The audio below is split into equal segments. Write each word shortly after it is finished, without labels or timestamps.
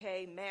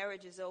okay,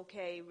 marriage is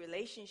okay,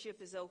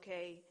 relationship is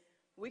okay,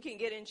 we can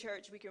get in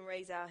church, we can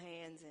raise our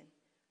hands, and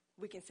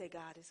we can say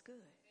God is good.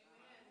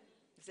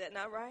 Amen. Is that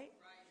not right?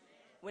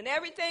 When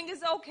everything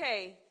is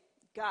okay,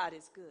 God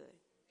is good. Amen.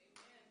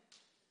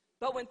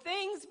 But when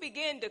things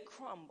begin to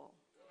crumble,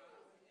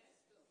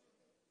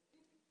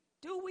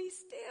 do we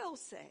still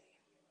say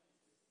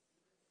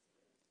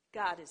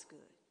God is good?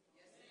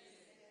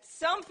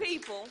 Some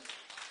people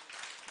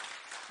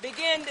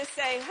begin to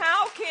say,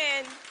 how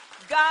can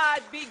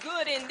God be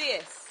good in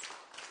this?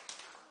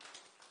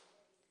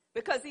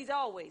 Because he's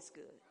always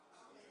good.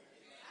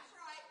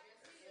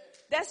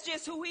 That's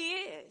just who he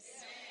is.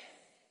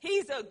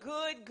 He's a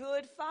good,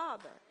 good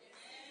father.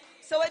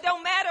 So it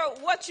don't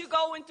matter what you're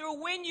going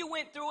through, when you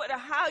went through it, or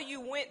how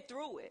you went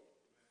through it.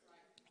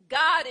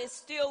 God is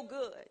still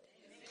good.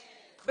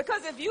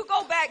 Because if you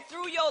go back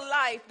through your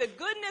life, the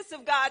goodness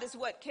of God is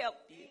what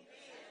kept you.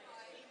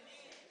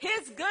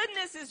 His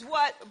goodness is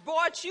what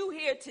brought you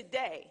here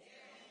today.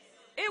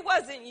 It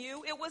wasn't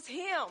you, it was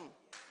him.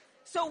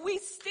 So we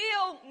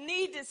still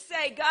need to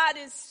say, God,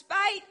 in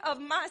spite of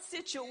my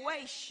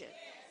situation.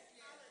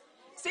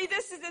 See,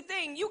 this is the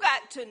thing. You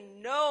got to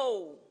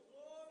know,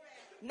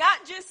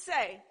 not just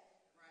say,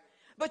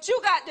 but you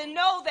got to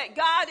know that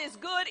God is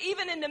good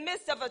even in the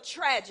midst of a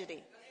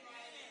tragedy.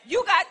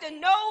 You got to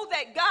know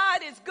that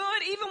God is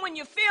good even when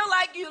you feel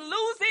like you're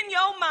losing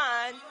your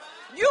mind.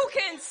 You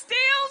can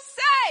still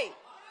say,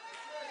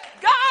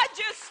 God,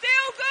 you're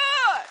still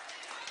good.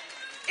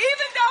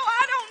 Even though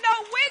I don't know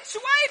which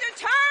way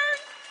to turn,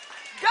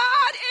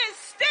 God is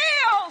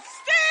still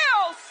good.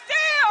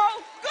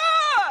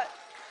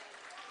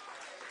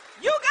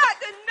 You got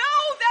to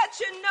know that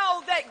you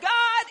know that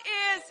God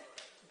is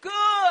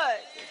good.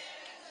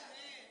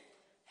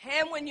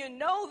 And when you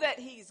know that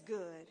he's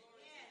good,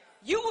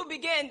 you will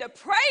begin to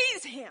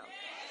praise him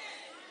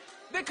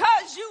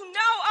because you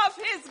know of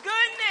his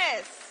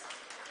goodness.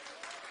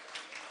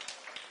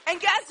 And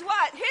guess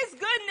what? His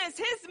goodness,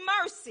 his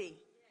mercy,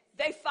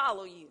 they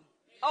follow you.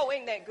 Oh,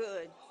 ain't that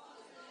good?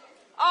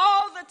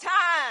 All the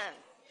time.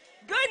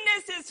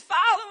 Goodness is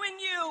following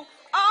you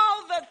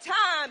all the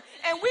time.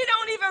 And we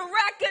don't even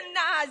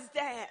recognize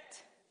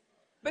that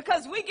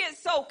because we get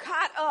so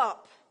caught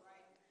up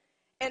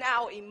in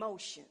our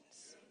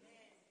emotions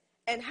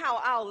and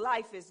how our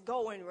life is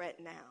going right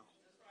now.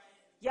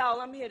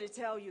 Y'all, I'm here to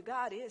tell you,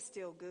 God is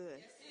still good.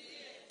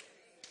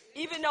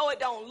 Even though it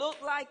don't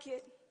look like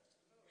it,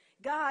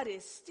 God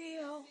is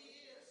still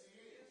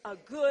a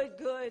good,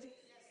 good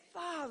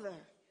Father.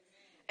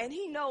 And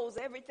he knows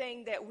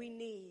everything that we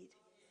need.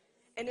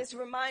 And it's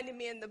reminding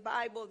me in the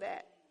Bible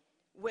that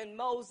when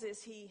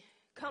Moses, he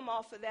come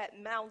off of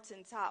that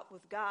mountaintop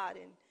with God,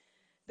 and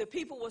the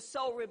people were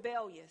so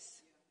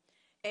rebellious.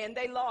 And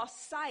they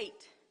lost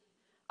sight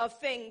of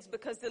things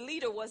because the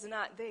leader was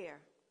not there.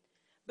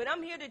 But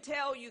I'm here to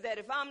tell you that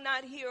if I'm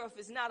not here, if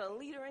it's not a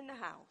leader in the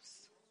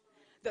house,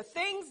 the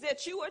things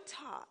that you are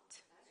taught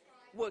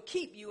will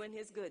keep you in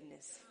his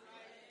goodness.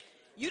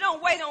 You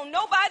don't wait on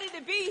nobody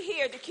to be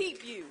here to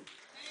keep you.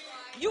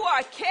 You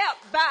are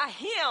kept by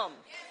him.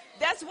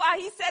 That's why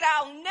he said,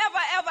 I'll never,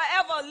 ever,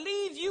 ever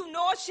leave you,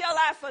 nor shall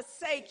I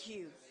forsake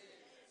you.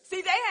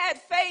 See, they had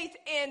faith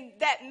in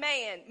that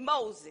man,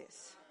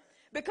 Moses,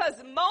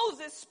 because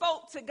Moses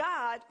spoke to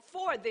God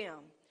for them.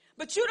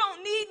 But you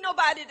don't need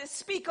nobody to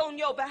speak on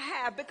your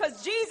behalf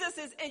because Jesus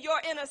is your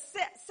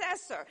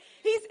intercessor.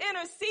 He's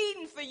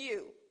interceding for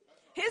you.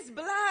 His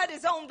blood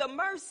is on the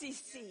mercy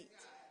seat.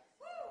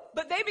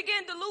 But they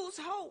began to lose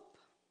hope.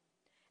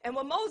 And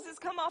when Moses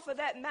come off of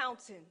that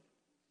mountain,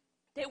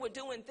 they were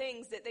doing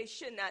things that they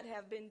should not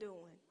have been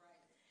doing.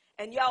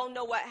 And y'all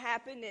know what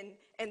happened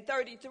in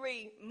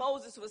 33.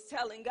 Moses was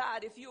telling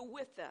God, if you're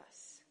with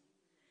us,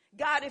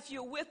 God, if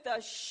you're with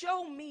us,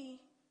 show me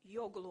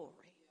your glory.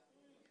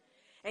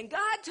 And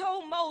God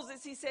told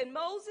Moses, he said,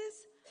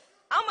 Moses,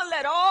 I'm going to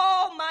let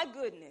all my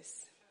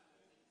goodness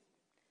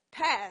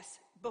pass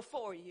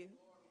before you.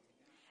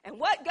 And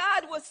what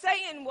God was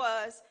saying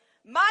was,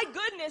 my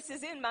goodness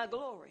is in my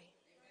glory.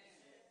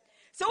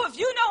 So if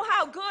you know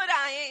how good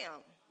I am,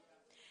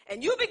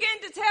 and you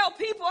begin to tell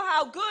people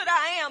how good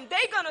I am, they're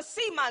going to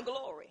see my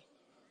glory.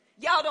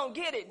 Y'all don't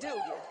get it, do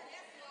you?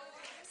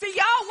 See,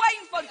 y'all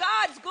waiting for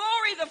God's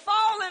glory to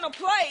fall in a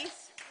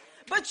place,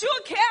 but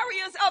you're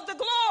carriers of the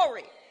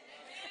glory.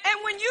 And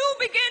when you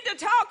begin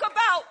to talk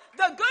about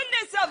the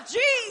goodness of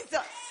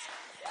Jesus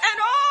and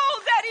all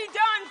that he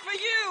done for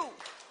you,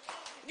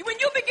 when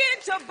you begin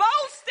to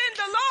boast in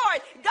the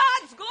Lord,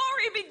 God's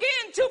glory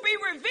begins to be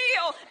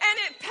revealed and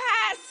it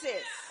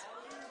passes.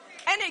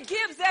 And it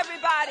gives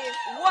everybody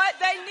what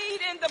they need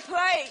in the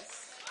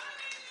place.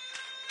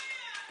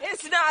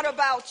 It's not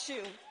about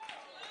you.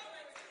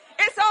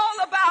 It's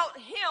all about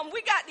him.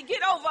 We got to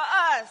get over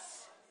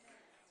us.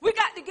 We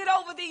got to get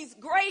over these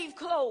grave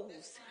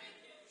clothes.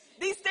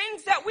 These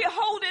things that we're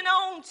holding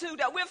on to,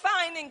 that we're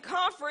finding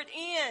comfort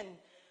in.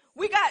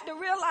 We got to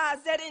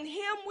realize that in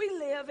him we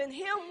live, in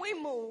him we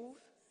move,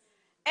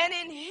 and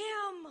in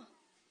him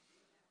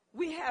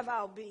we have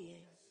our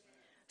being.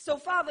 So,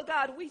 Father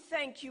God, we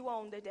thank you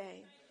on the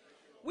day.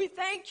 We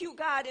thank you,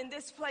 God, in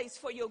this place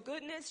for your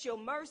goodness, your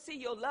mercy,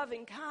 your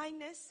loving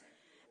kindness,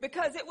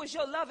 because it was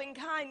your loving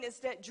kindness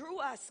that drew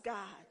us, God.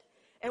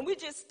 And we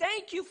just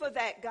thank you for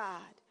that,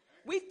 God.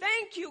 We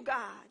thank you,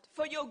 God,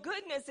 for your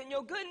goodness, and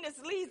your goodness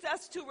leads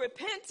us to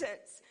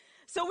repentance.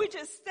 So we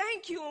just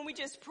thank you and we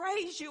just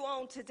praise you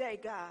on today,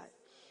 God.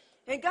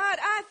 And God,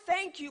 I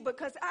thank you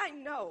because I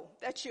know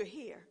that you're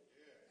here.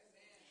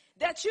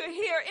 That you're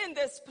here in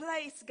this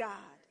place, God.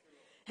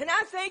 And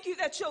I thank you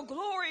that your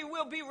glory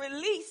will be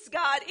released,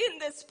 God, in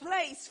this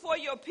place for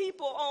your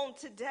people on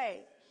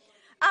today.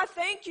 I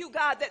thank you,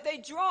 God, that they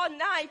draw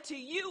nigh to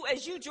you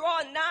as you draw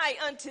nigh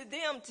unto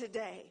them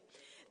today.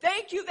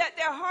 Thank you that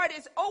their heart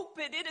is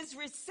open. It is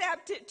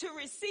receptive to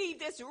receive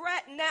this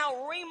right now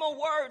rhema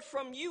word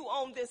from you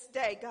on this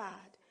day, God.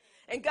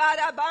 And God,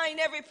 I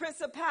bind every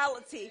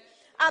principality.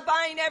 I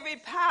bind every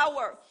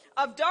power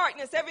of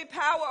darkness, every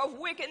power of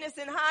wickedness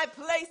in high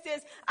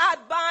places. I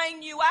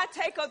bind you. I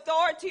take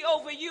authority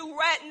over you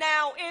right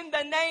now in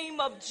the name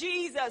of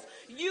Jesus.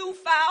 You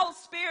foul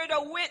spirit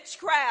of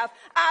witchcraft,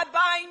 I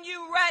bind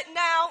you right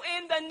now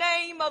in the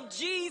name of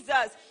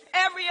Jesus.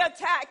 Every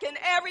attack and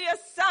every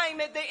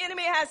assignment the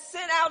enemy has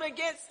sent out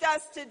against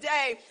us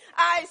today,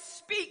 I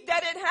speak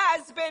that it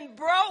has been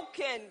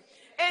broken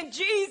in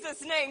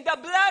Jesus' name. The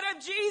blood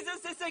of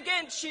Jesus is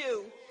against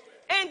you.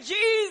 In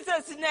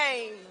Jesus'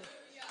 name.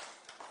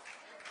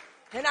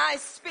 And I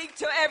speak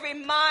to every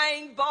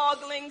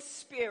mind-boggling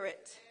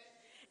spirit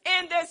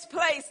in this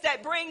place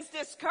that brings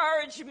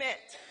discouragement,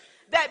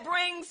 that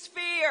brings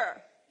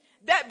fear,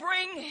 that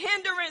brings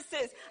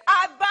hindrances.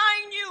 I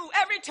bind you,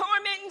 every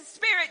tormenting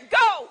spirit,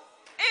 go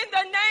in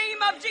the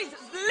name of Jesus.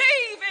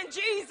 Leave in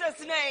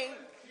Jesus' name.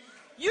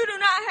 You do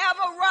not have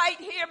a right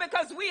here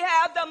because we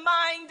have the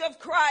mind of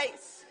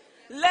Christ.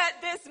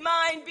 Let this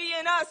mind be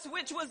in us,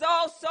 which was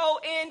also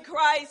in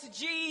Christ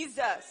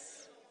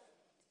Jesus.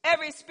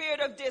 Every spirit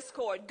of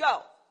discord,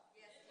 go.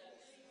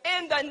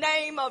 In the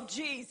name of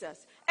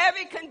Jesus.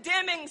 Every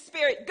condemning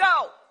spirit,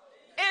 go.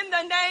 In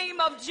the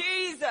name of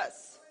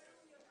Jesus.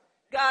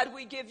 God,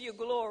 we give you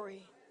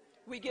glory.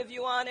 We give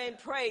you honor and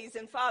praise.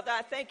 And Father,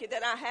 I thank you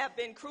that I have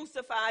been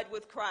crucified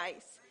with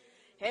Christ.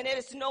 And it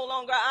is no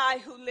longer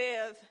I who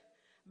live,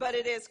 but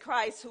it is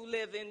Christ who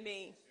lives in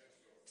me.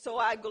 So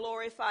I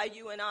glorify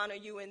you and honor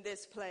you in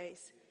this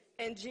place.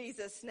 In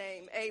Jesus'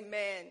 name,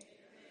 amen.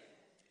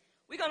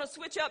 We're going to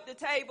switch up the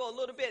table a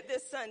little bit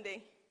this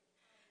Sunday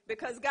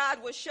because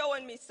God was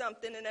showing me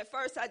something, and at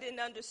first I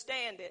didn't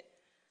understand it.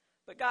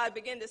 But God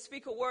began to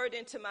speak a word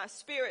into my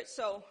spirit.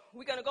 So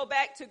we're going to go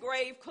back to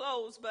grave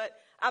clothes, but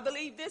I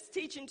believe this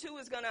teaching too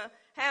is going to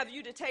have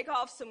you to take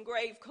off some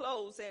grave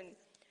clothes. And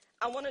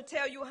I want to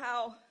tell you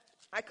how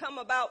I come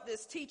about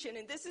this teaching,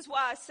 and this is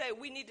why I say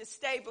we need to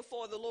stay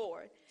before the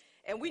Lord.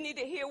 And we need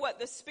to hear what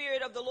the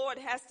Spirit of the Lord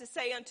has to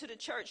say unto the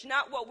church,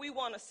 not what we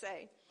want to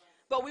say,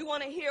 but we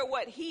want to hear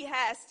what he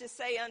has to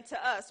say unto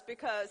us,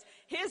 because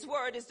his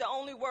word is the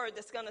only word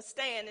that's going to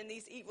stand in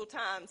these evil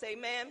times.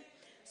 Amen.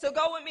 So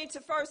go with me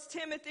to 1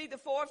 Timothy, the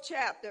 4th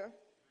chapter.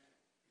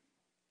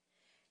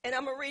 And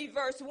I'm going to read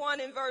verse 1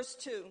 and verse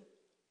 2.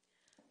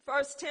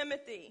 1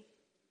 Timothy,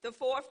 the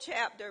 4th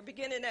chapter,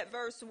 beginning at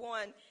verse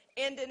 1,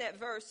 ending at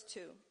verse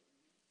 2.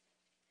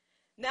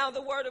 Now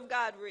the word of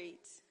God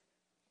reads,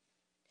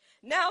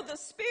 Now the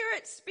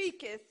Spirit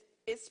speaketh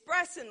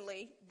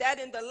expressly that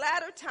in the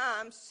latter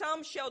times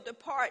some shall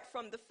depart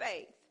from the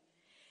faith,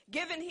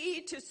 giving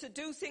heed to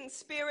seducing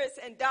spirits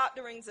and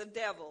doctrines of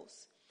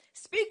devils,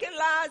 speaking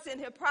lies and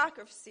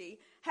hypocrisy,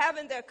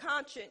 having their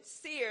conscience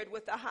seared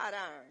with a hot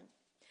iron.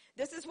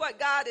 This is what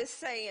God is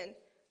saying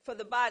for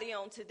the body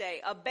on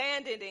today,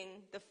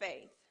 abandoning the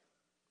faith.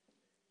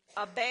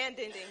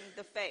 Abandoning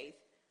the faith.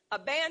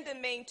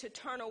 Abandon means to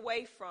turn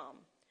away from,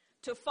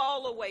 to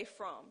fall away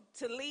from,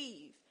 to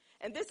leave.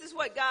 And this is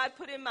what God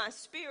put in my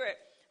spirit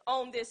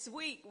on this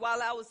week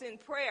while I was in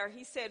prayer.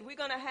 He said, we're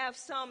going to have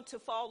some to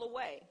fall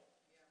away.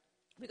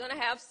 We're going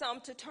to have some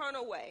to turn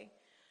away.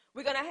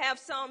 We're going to have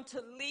some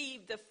to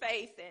leave the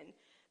faith. And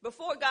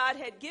before God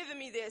had given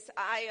me this,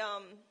 I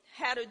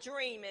had a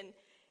dream. And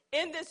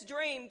in this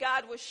dream,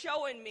 God was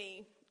showing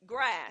me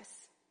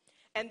grass.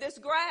 And this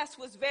grass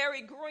was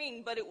very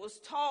green, but it was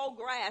tall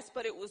grass,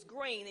 but it was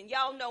green. And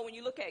y'all know when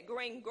you look at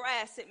green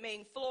grass, it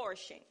means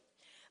flourishing.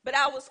 But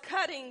I was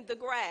cutting the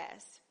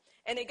grass,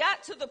 and it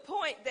got to the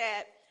point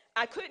that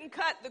I couldn't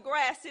cut the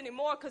grass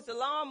anymore because the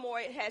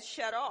lawnmower had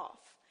shut off.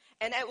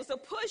 And it was a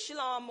push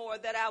lawnmower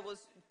that I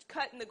was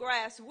cutting the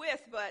grass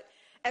with, but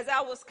as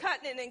I was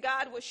cutting it, and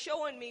God was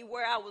showing me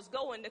where I was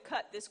going to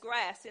cut this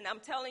grass, and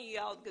I'm telling you,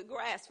 y'all, the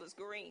grass was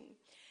green.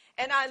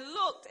 And I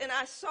looked, and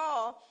I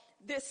saw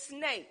this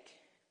snake,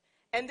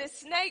 and this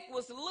snake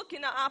was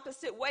looking the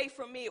opposite way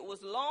from me. It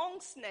was a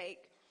long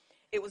snake.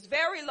 It was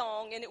very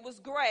long, and it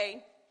was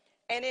gray.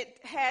 And it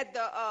had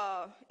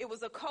it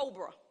was a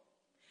cobra.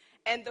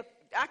 And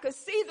I could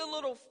see the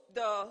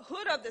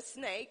hood of the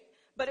snake,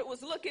 but it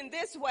was looking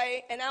this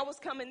way, and I was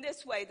coming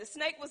this way. The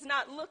snake was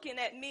not looking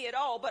at me at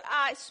all, but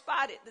I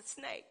spotted the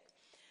snake.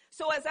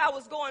 So as I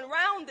was going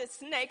around the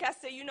snake, I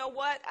said, you know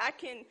what? I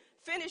can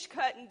finished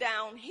cutting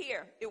down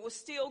here. It was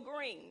still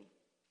green.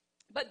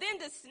 But then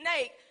the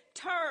snake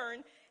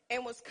turned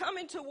and was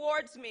coming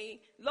towards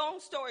me. Long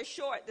story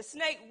short, the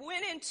snake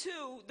went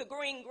into the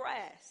green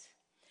grass.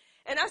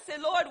 And I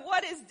said, Lord,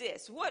 what is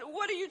this? What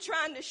are you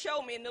trying to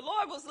show me? And the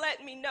Lord was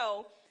letting me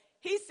know.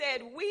 He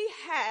said, we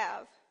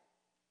have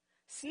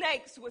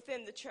snakes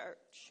within the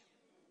church.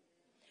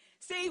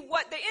 See,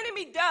 what the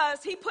enemy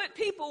does, he put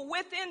people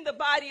within the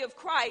body of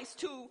Christ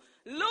to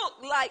look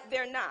like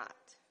they're not.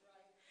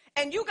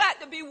 And you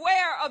got to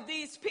beware of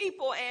these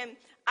people. And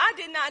I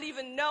did not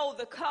even know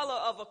the color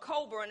of a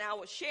cobra, and I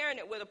was sharing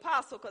it with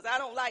Apostle because I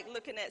don't like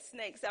looking at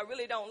snakes. I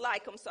really don't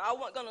like them, so I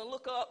wasn't going to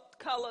look up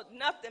color,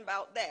 nothing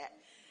about that.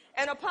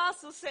 And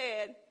Apostle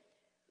said,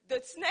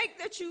 the snake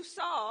that you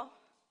saw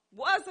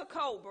was a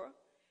cobra.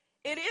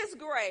 It is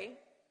gray,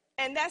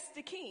 and that's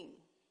the king.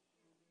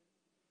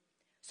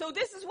 So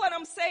this is what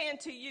I'm saying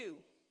to you.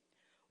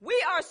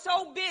 We are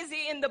so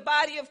busy in the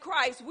body of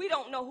Christ, we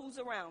don't know who's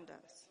around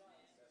us.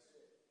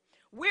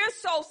 We're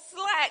so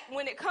slack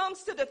when it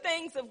comes to the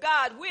things of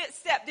God. We're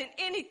accepting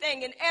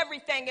anything and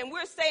everything, and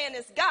we're saying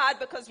it's God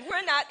because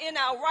we're not in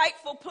our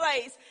rightful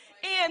place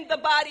in the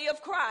body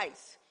of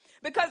Christ.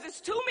 Because it's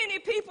too many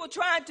people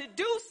trying to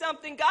do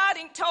something God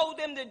ain't told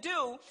them to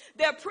do.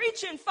 They're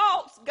preaching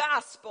false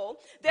gospel.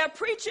 They're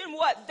preaching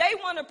what they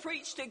want to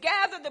preach to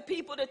gather the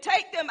people, to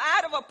take them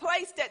out of a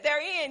place that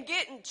they're in,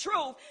 getting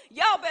truth.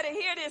 Y'all better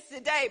hear this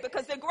today,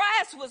 because the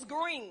grass was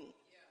green.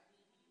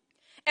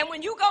 And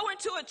when you go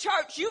into a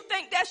church, you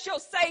think that's your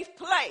safe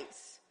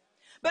place.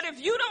 But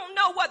if you don't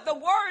know what the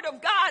word of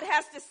God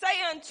has to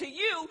say unto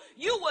you,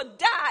 you will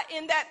die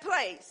in that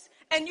place.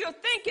 And you're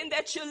thinking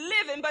that you're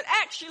living, but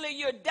actually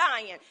you're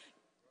dying.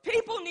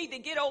 People need to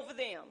get over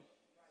them.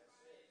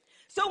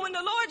 So when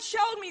the Lord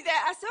showed me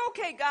that, I said,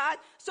 okay, God,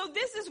 so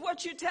this is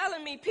what you're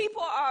telling me.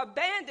 People are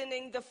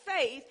abandoning the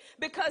faith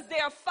because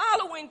they're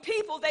following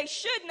people they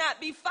should not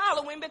be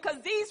following,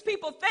 because these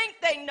people think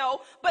they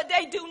know, but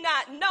they do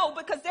not know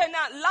because they're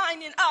not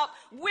lining up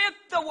with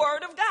the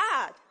word of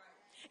God.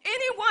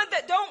 Anyone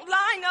that don't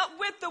line up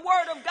with the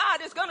word of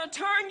God is going to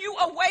turn you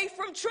away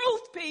from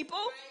truth,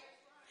 people.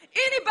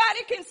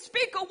 Anybody can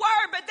speak a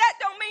word, but that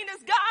don't mean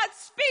it's God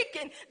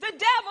speaking. The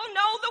devil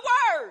knows the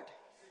word.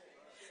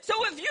 So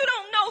if you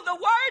don't know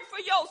the word for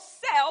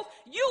yourself,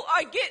 you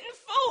are getting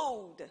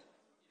fooled.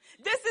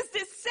 This is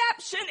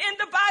deception in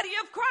the body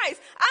of Christ.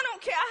 I don't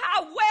care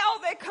how well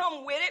they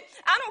come with it.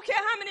 I don't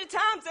care how many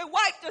times they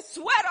wipe the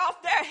sweat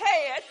off their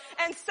head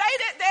and say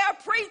that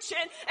they're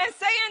preaching and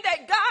saying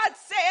that God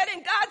said,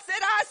 and God said,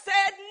 I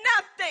said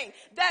nothing.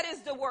 That is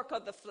the work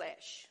of the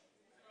flesh.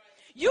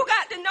 You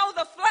got to know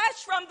the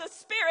flesh from the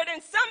spirit,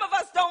 and some of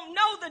us don't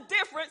know the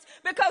difference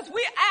because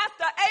we're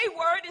after a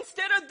word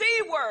instead of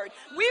the word.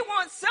 We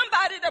want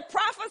somebody to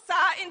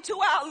prophesy into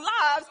our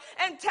lives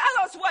and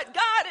tell us what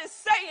God is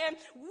saying.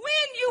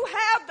 When you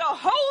have the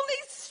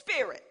Holy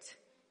Spirit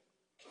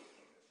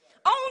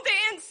on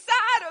the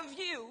inside of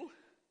you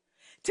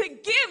to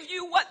give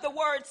you what the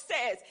word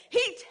says,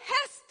 he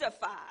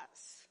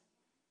testifies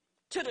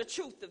to the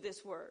truth of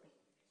this word.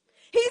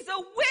 He's a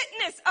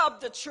witness of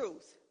the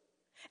truth.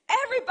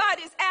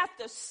 Everybody's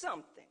after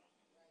something.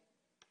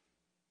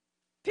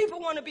 People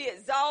want to be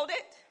exalted.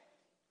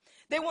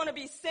 They want to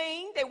be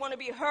seen. They want to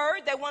be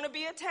heard. They want to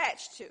be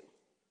attached to.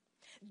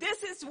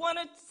 This is one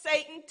of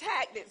Satan's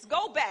tactics.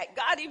 Go back.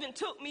 God even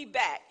took me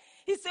back.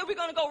 He said we're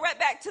going to go right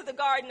back to the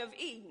Garden of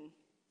Eden.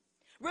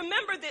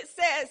 Remember that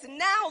says,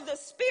 now the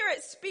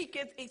Spirit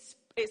speaketh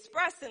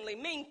expressly,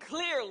 mean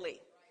clearly.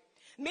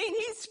 Mean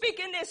he's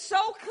speaking this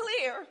so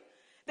clear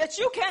that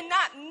you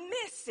cannot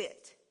miss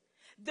it.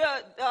 The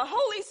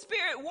Holy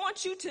Spirit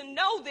wants you to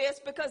know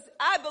this because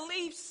I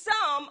believe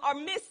some are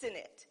missing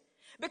it.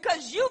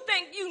 Because you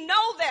think you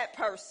know that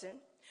person.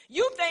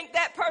 You think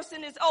that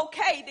person is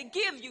okay to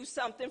give you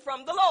something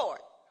from the Lord.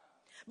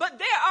 But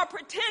there are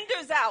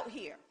pretenders out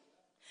here.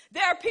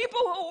 There are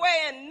people who are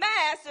wearing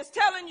masks that's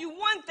telling you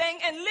one thing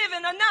and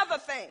living another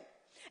thing.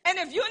 And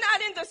if you're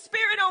not in the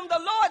spirit on the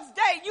Lord's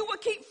day, you will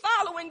keep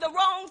following the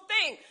wrong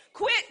thing.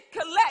 Quit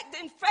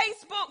collecting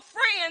Facebook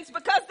friends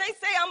because they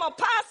say I'm an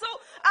apostle,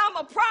 I'm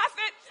a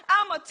prophet,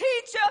 I'm a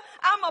teacher,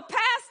 I'm a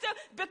pastor.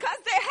 Because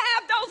they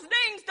have those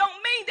names don't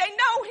mean they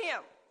know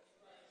him.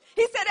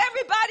 He said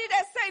everybody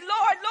that say,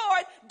 Lord,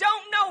 Lord,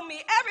 don't know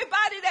me.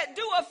 Everybody that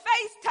do a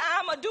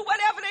FaceTime or do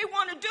whatever they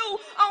want to do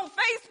on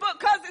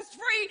Facebook because it's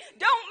free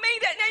don't mean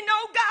that they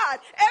know God.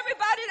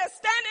 Everybody that's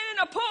standing in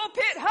a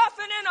pulpit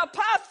huffing and a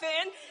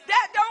puffing,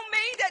 that don't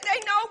mean that they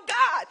know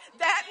God.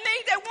 That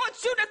means they want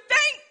you to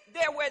think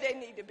they're where they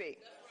need to be.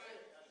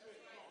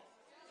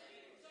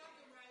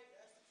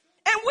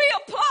 And we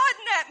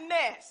applauding that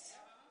mess.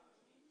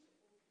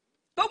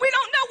 But we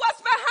don't know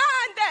what's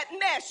behind that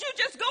mess.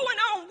 You're just going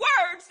on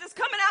words that's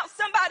coming out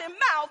somebody's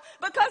mouth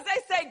because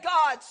they say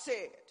God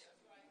said.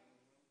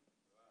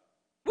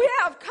 We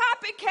have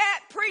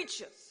copycat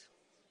preachers.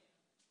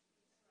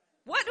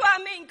 What do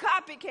I mean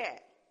copycat?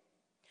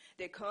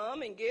 They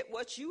come and get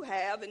what you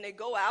have and they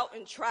go out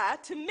and try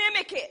to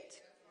mimic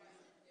it.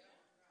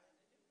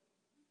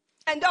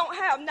 and don't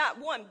have not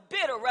one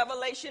bit of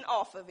revelation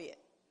off of it.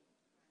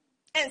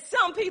 And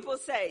some people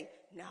say,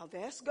 now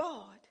that's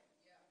God.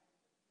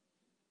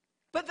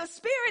 But the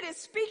Spirit is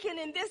speaking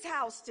in this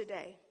house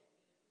today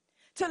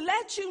to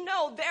let you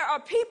know there are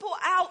people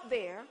out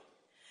there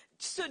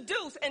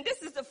seduce. And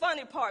this is the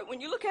funny part. When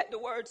you look at the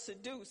word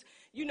seduce,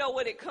 you know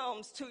what it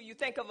comes to. You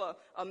think of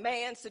a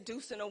man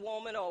seducing a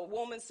woman or a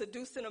woman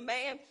seducing a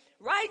man,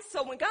 right?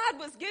 So when God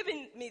was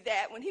giving me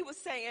that, when he was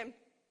saying,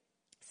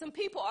 some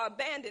people are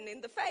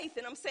abandoning the faith.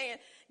 And I'm saying,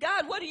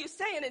 God, what are you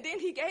saying? And then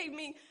he gave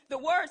me the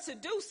word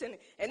seducing.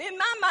 And in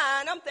my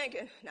mind, I'm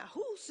thinking, now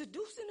who's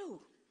seducing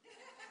who?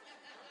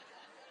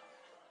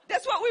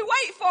 That's what we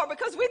wait for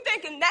because we're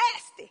thinking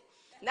nasty.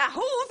 Now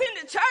who's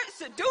in the church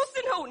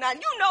seducing who? Now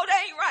you know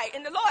that ain't right.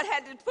 And the Lord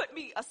had to put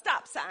me a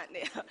stop sign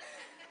there.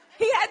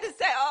 He had to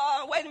say,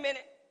 wait a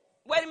minute,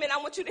 I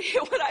want you to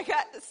hear what I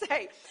got to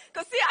say.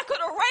 Because see, I could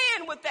have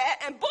ran with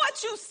that and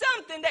bought you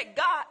something that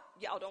God,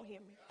 y'all don't hear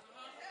me.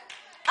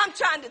 I'm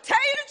trying to tell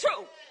you the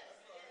truth.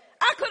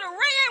 I could have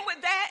ran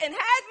with that and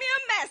had me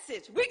a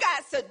message. We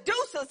got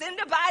seducers in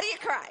the body of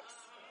Christ.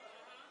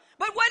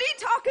 But what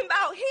he's talking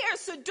about here,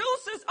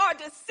 seducers are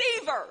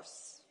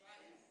deceivers.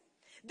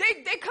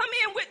 They come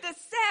in with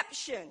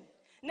deception.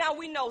 Now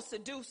we know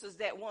seducers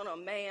that want a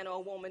man or a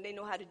woman, they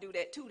know how to do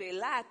that too. They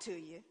lie to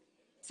you.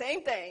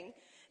 Same thing.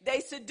 They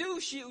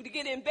seduce you to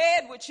get in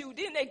bed with you.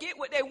 Then they get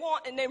what they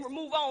want and they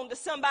move on to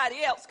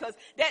somebody else because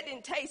that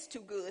didn't taste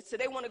too good. So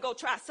they want to go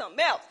try something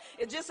else.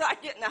 It's just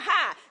like getting a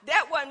high.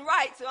 That wasn't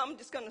right, so I'm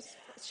just going to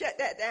shut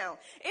that down.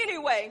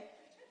 Anyway,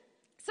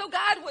 so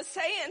God was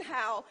saying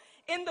how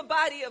in the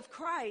body of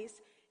Christ,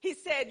 he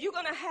said, you're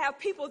going to have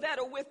people that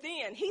are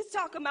within. He's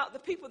talking about the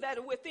people that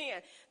are within.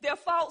 They're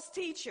false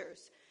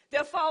teachers.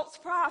 They're false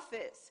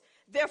prophets.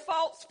 They're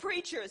false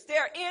preachers.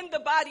 They're in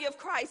the body of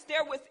Christ.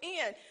 They're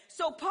within.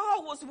 So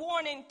Paul was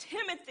warning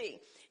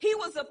Timothy. He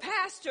was a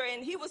pastor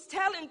and he was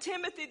telling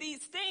Timothy these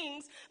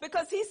things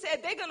because he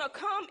said they're going to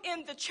come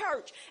in the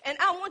church. And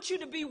I want you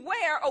to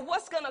beware of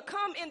what's going to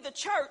come in the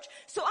church.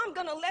 So I'm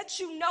going to let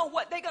you know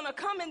what they're going to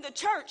come in the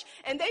church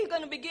and they're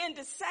going to begin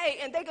to say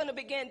and they're going to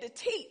begin to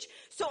teach.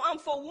 So I'm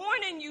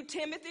forewarning you,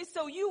 Timothy,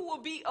 so you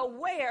will be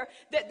aware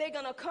that they're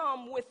going to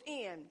come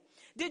within.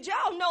 Did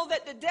y'all know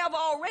that the devil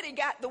already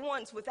got the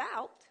ones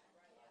without?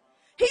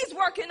 He's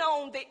working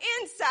on the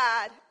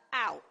inside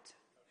out.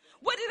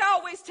 What did I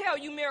always tell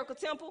you, Miracle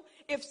Temple?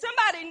 If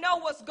somebody know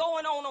what's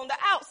going on the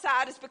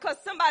outside, it's because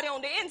somebody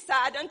on the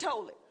inside done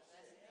told it.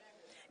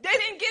 They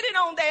didn't get it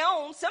on their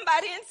own.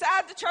 Somebody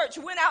inside the church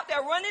went out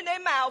there running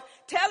their mouth,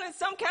 telling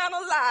some kind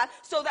of lie,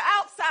 so the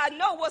outside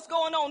know what's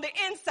going on the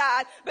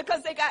inside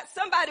because they got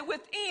somebody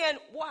within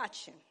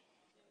watching.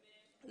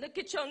 Look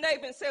at your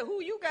neighbor and say,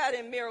 who you got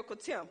in Miracle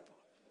Temple?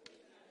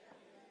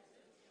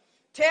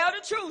 Tell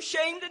the truth,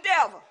 shame the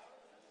devil.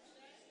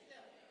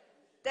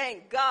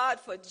 Thank God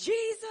for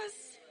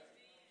Jesus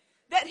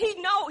that he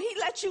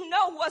let you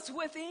know what's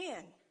within.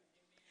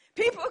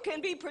 People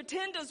can be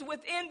pretenders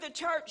within the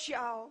church,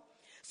 y'all.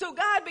 So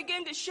God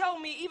began to show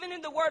me, even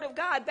in the Word of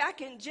God,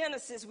 back in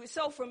Genesis, we're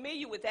so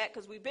familiar with that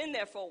because we've been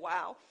there for a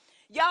while.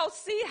 Y'all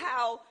see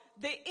how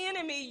the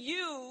enemy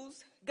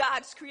used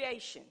God's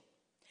creation.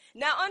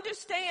 Now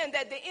understand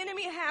that the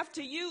enemy have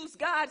to use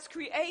God's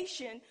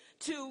creation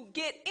to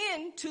get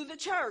into the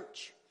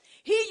church.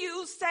 He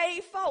used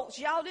saved folks.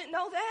 Y'all didn't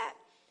know that?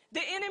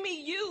 The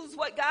enemy used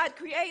what God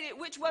created,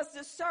 which was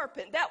the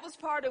serpent. That was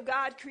part of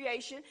God's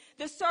creation.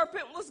 The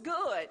serpent was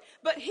good,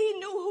 but he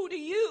knew who to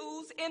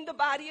use in the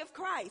body of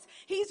Christ.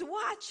 He's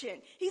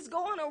watching. He's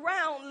going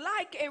around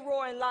like a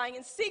roaring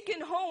lion,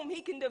 seeking whom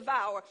he can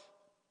devour.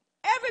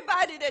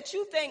 Everybody that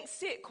you think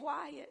sit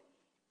quiet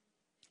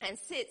and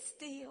sit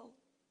still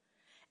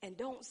and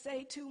don't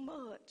say too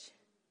much,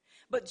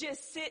 but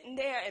just sitting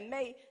there and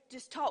may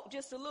just talk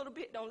just a little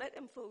bit, don't let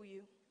them fool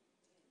you.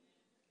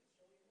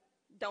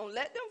 Don't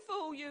let them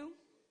fool you.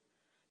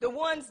 The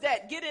ones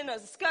that get in a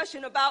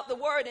discussion about the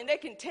word and they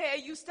can tell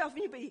you stuff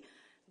and you be,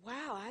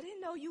 wow, I didn't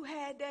know you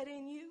had that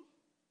in you.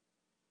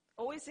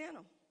 Oh, it's in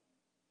them.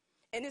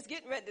 And it's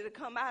getting ready to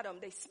come out of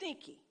them. They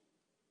sneaky.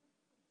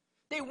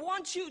 They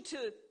want you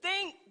to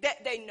think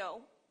that they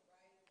know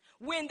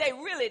when they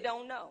really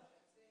don't know.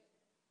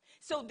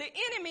 So the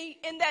enemy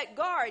in that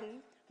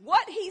garden,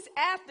 what he's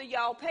after,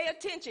 y'all, pay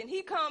attention.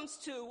 He comes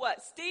to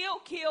what? Steal,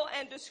 kill,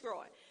 and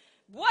destroy.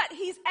 What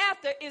he's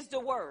after is the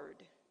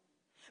word.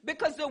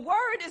 Because the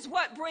word is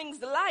what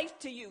brings life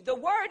to you. The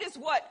word is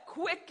what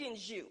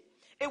quickens you.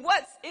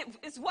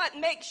 It's what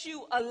makes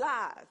you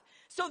alive.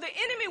 So the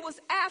enemy was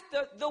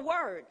after the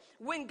word.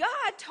 When God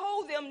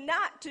told them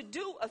not to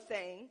do a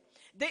thing,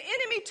 the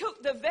enemy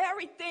took the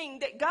very thing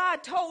that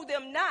God told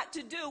them not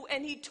to do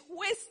and he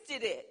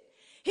twisted it.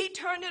 He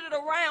turned it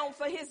around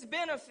for his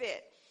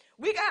benefit.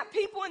 We got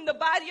people in the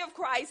body of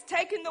Christ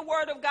taking the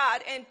word of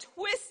God and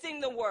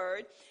twisting the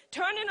word,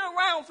 turning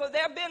around for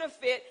their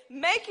benefit,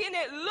 making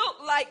it look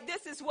like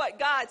this is what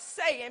God's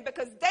saying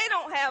because they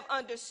don't have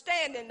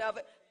understanding of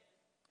it.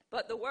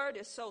 But the word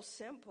is so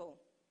simple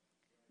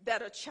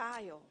that a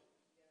child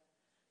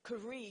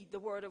could read the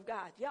word of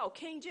God. Y'all,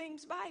 King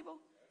James Bible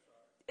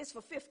is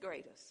for fifth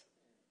graders.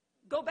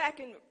 Go back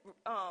and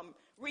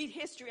read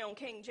history on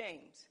King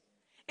James.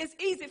 It's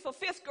easy for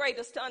fifth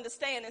graders to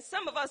understand, and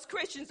some of us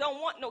Christians don't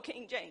want no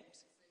King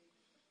James.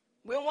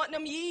 We don't want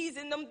them ye's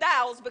and them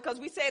thous because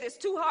we said it's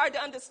too hard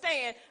to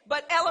understand,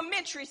 but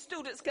elementary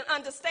students can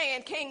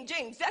understand King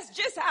James. That's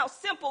just how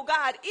simple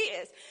God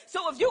is.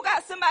 So if you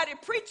got somebody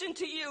preaching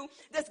to you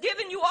that's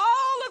giving you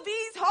all of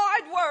these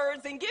hard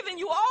words and giving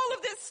you all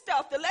of this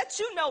stuff to let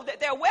you know that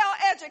they're well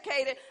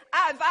educated,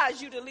 I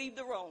advise you to leave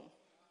the room.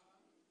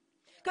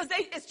 Because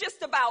it's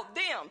just about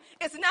them.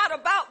 It's not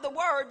about the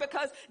word,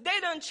 because they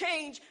done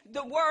changed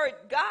the word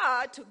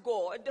God to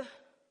God.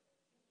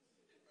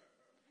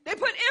 They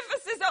put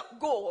emphasis on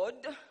God.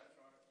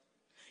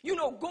 You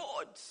know,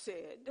 God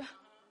said,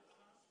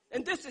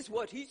 and this is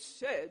what he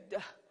said.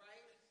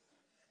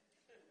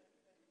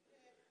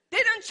 They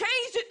done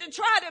changed it to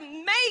try to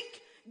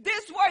make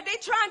this word, they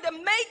trying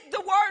to make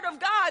the word of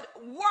God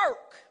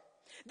work.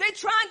 They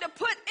trying to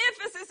put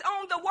emphasis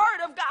on the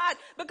word of God,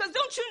 because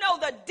don't you know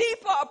the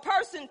deeper a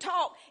person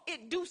talk,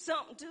 it do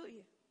something to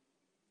you.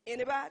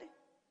 Anybody?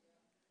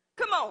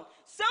 Come on.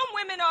 Some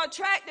women are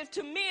attractive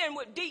to men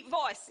with deep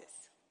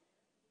voices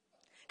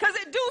because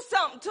it do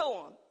something to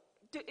them.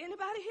 Do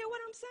anybody hear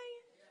what I'm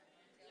saying?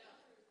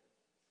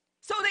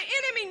 So the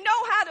enemy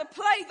know how to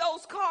play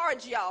those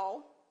cards,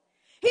 y'all.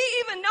 He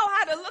even know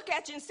how to look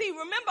at you and see.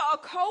 Remember a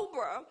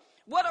cobra,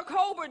 what a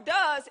cobra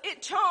does,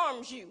 it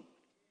charms you.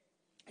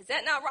 Is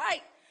that not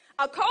right?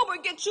 A cobra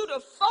gets you to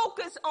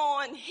focus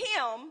on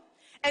him,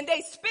 and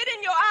they spit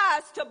in your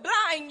eyes to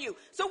blind you.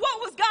 So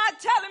what was God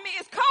telling me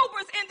is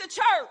cobras in the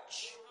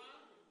church,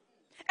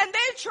 and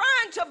they're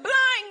trying to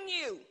blind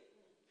you.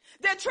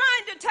 They're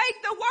trying to take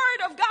the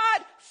word of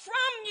God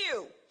from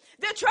you.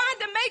 They're trying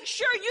to make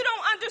sure you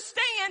don't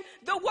understand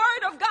the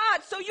word of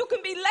God so you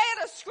can be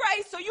led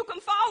astray, so you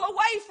can fall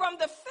away from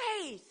the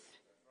faith.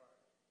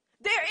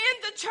 They're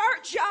in the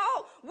church,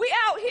 y'all. We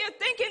out here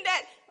thinking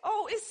that,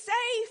 oh, it's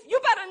safe. You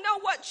better know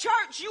what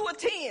church you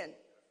attend.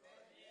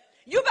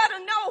 You better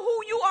know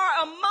who you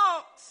are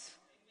amongst.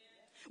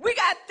 We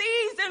got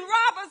thieves and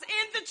robbers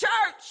in the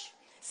church.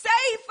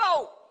 Saved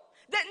folk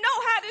that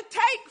know how to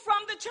take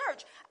from the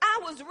church. I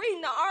was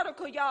reading an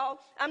article, y'all.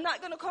 I'm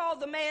not going to call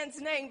the man's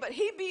name, but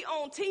he be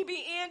on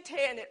TBN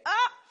tearing it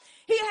up.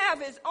 He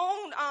have his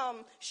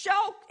own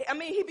show. I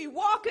mean, he be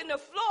walking the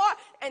floor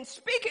and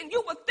speaking.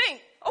 You would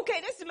think,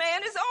 okay, this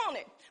man is on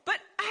it. But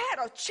I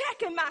had a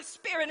check in my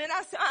spirit, and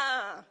I said,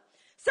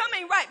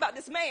 something ain't right about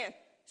this man.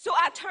 So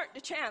I turned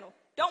the channel.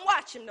 Don't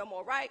watch him no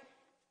more, right?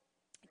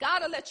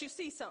 God will let you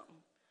see something.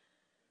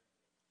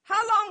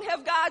 How long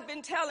have God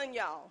been telling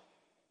y'all?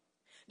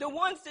 The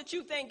ones that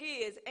you think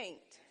is ain't.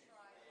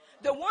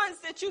 The ones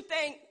that you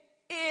think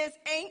is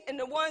ain't, and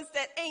the ones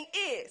that ain't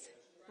is,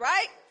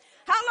 right?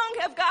 How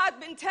long have God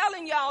been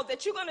telling y'all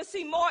that you're going to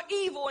see more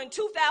evil in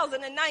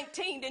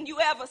 2019 than you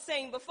ever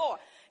seen before?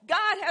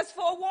 God has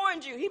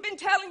forewarned you. He's been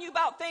telling you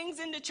about things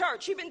in the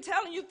church. He's been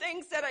telling you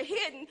things that are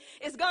hidden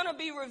is going to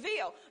be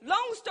revealed.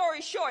 Long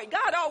story short,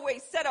 God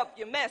always set up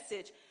your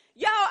message.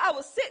 Y'all, I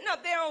was sitting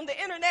up there on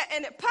the internet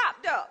and it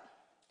popped up.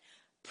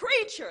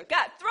 Preacher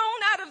got thrown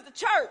out of the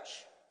church.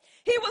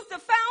 He was the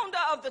founder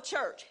of the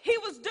church. He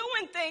was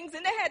doing things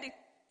and they had to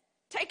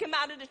take him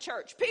out of the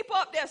church. People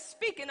up there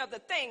speaking of the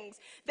things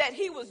that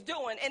he was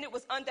doing, and it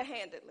was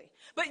underhandedly.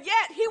 But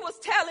yet he was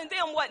telling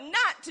them what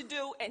not to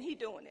do, and he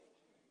doing it.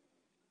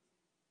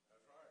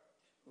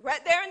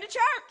 Right there in the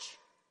church.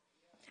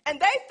 And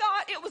they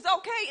thought it was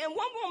okay. And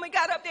one woman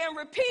got up there and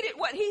repeated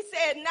what he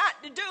said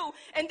not to do.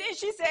 And then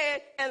she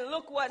said, and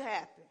look what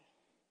happened.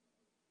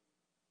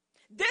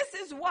 This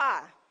is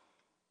why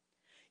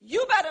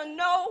you better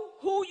know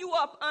who you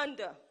up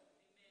under.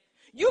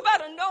 You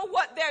better know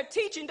what they're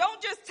teaching.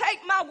 Don't just take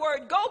my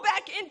word. Go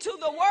back into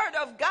the word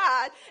of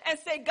God and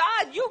say,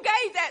 God, you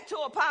gave that to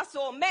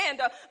Apostle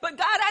Amanda, but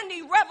God, I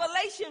need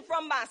revelation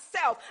from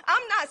myself.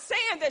 I'm not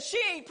saying that she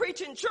ain't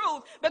preaching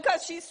truth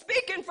because she's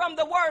speaking from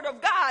the word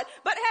of God,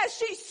 but has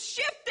she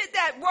shifted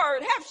that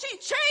word? Have she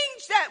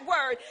changed that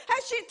word?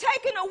 Has she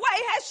taken away?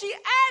 Has she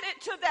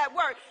added to that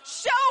word?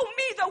 Show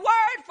me the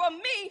word for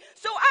me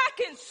so I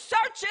can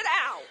search it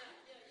out.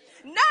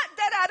 Not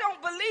that I don't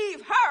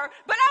believe her,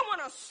 but I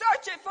want to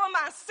search it for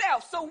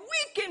myself so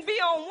we can be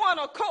on one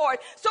accord,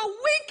 so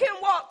we can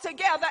walk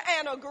together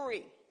and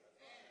agree.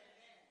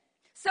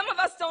 Some of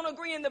us don't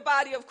agree in the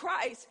body of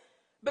Christ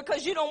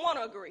because you don't want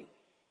to agree.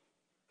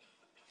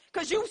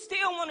 Because you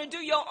still want to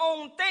do your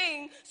own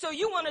thing, so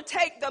you want to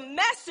take the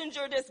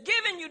messenger that's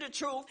giving you the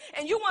truth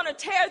and you want to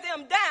tear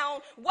them down.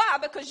 Why?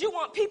 Because you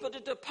want people to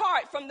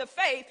depart from the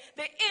faith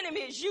the enemy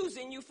is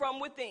using you from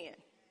within.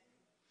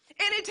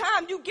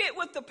 Anytime you get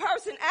with the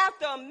person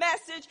after a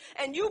message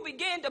and you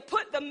begin to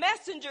put the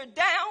messenger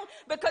down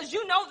because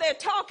you know they're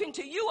talking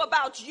to you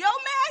about your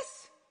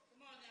mess,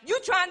 you're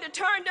trying to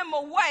turn them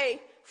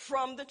away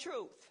from the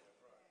truth.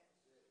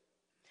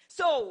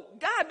 So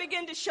God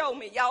began to show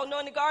me. Y'all know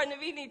in the Garden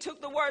of Eden, he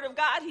took the word of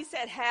God. He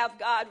said, have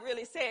God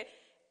really said?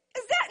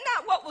 Is that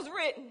not what was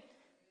written?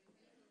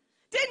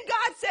 Didn't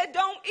God say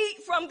don't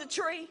eat from the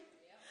tree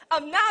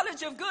of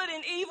knowledge of good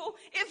and evil?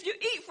 If you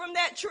eat from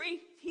that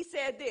tree, he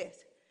said this,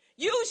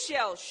 you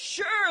shall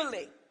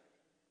surely.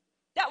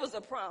 That was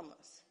a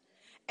promise.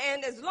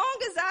 And as long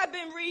as I've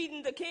been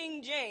reading the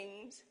King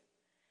James,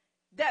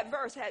 that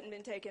verse hadn't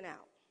been taken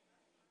out.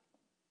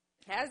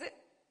 Has it?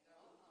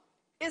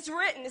 It's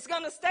written. It's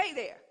going to stay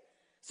there.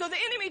 So the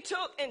enemy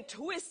took and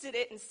twisted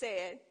it and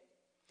said,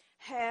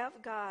 have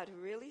God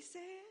really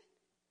said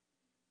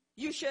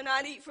you shall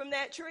not eat from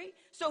that tree?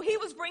 So he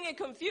was bringing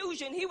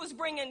confusion. He was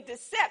bringing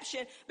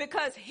deception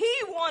because he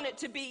wanted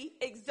to be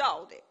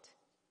exalted.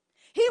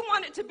 He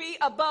wanted to be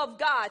above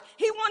God.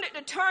 He wanted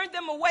to turn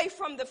them away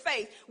from the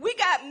faith. We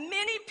got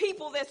many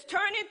people that's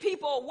turning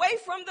people away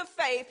from the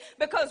faith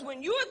because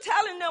when you're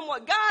telling them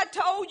what God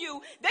told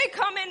you, they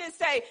come in and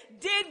say,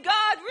 did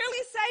God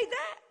really say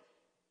that?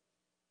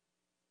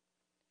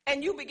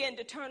 And you begin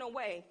to turn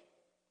away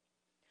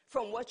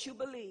from what you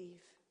believe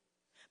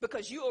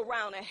because you're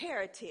around a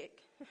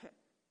heretic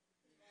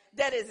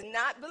that is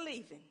not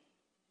believing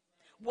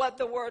what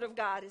the word of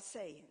God is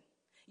saying.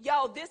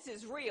 Y'all, this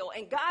is real,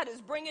 and God is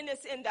bringing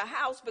this in the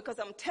house because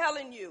I'm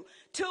telling you,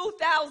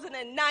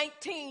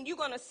 2019, you're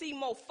going to see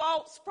more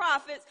false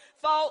prophets,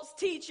 false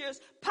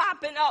teachers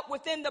popping up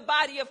within the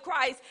body of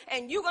Christ,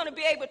 and you're going to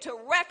be able to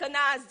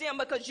recognize them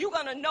because you're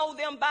going to know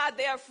them by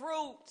their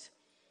fruit.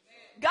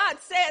 God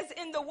says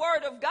in the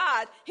word of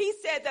God, he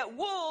said that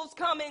wolves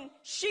come in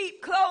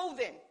sheep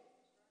clothing,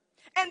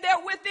 and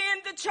they're within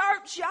the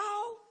church,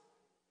 y'all.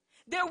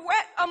 They're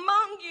wet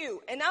among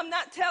you. And I'm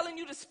not telling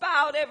you to spy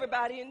out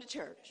everybody in the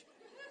church.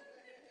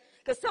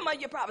 Because some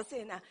of you probably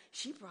saying, now,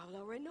 she probably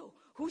already know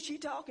who she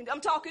talking to. I'm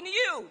talking to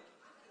you.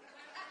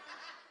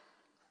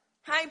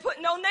 I ain't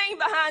putting no name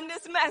behind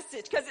this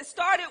message because it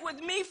started with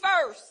me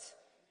first.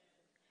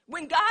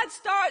 When God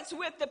starts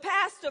with the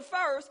pastor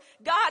first,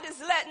 God is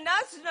letting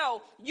us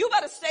know, you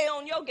better stay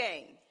on your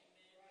game.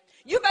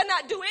 You better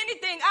not do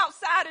anything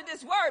outside of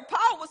this word.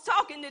 Paul was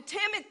talking to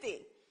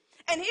Timothy.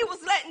 And he was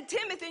letting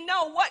Timothy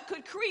know what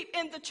could creep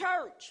in the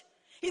church.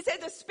 He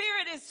said the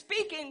Spirit is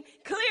speaking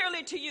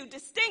clearly to you,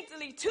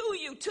 distinctly to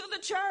you, to the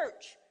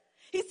church.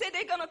 He said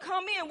they're going to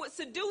come in with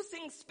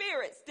seducing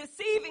spirits,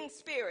 deceiving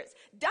spirits,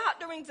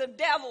 doctrines of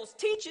devils,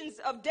 teachings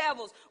of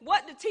devils.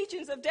 What do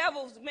teachings of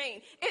devils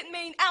mean? It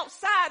means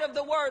outside of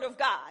the word of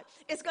God.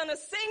 It's going to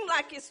seem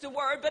like it's the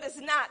word, but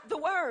it's not the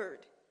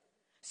word.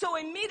 So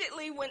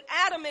immediately when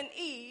Adam and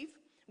Eve,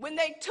 when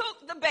they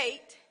took the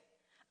bait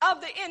of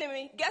the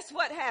enemy, guess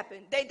what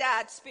happened? They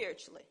died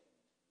spiritually.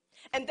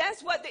 And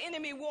that's what the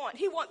enemy wants.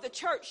 He wants the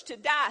church to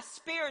die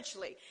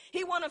spiritually.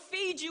 He want to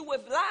feed you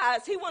with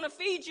lies. He want to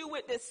feed you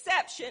with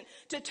deception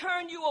to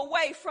turn you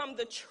away from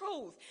the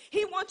truth.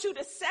 He wants you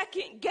to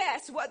second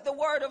guess what the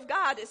word of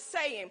God is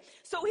saying.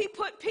 So he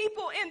put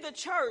people in the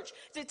church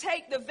to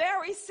take the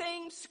very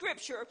same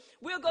scripture.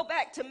 We'll go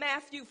back to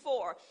Matthew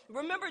 4.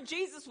 Remember,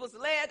 Jesus was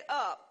led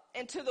up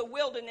into the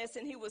wilderness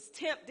and he was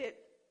tempted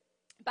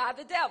by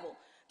the devil.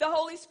 The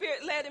Holy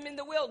Spirit led him in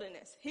the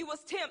wilderness. He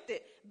was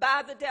tempted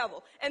by the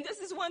devil. And this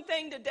is one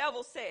thing the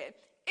devil said.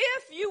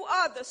 If you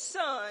are the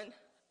Son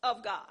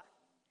of God.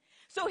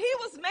 So he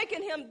was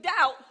making him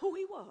doubt who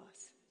he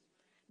was.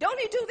 Don't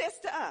he do this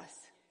to us?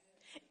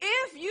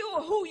 If you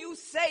are who you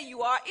say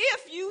you are,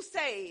 if you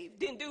saved,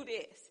 then do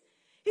this.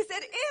 He said,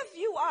 if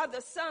you are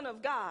the Son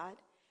of God,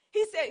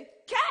 he said,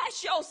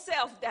 cast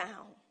yourself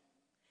down.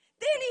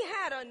 Then he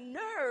had a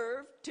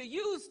nerve to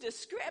use the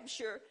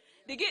scripture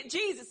to get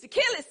Jesus to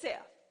kill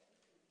himself.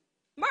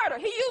 Murder.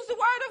 He used the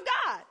word of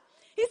God.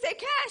 He said,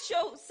 cast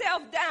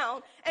yourself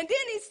down. And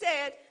then he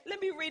said, let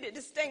me read it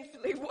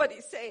distinctly what he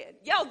said.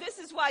 Yo, this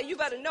is why you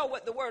better know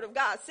what the word of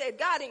God said.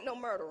 God ain't no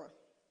murderer.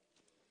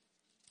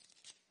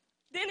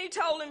 Then he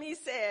told him, he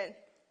said,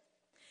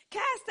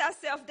 cast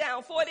thyself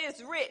down, for it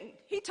is written.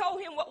 He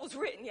told him what was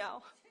written,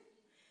 y'all.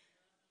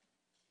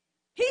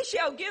 He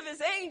shall give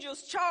his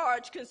angels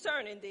charge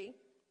concerning thee,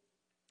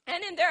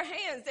 and in their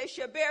hands they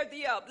shall bear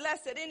thee up,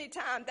 lest at any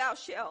time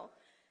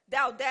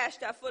thou dash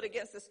thy foot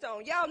against a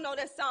stone. Y'all know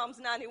that's Psalms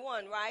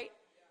 91, right?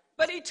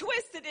 But he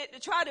twisted it to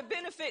try to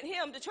benefit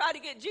him, to try to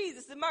get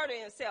Jesus to murder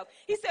himself.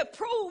 He said,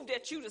 prove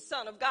that you the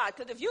Son of God.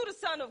 Because if you the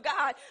Son of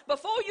God,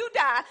 before you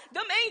die,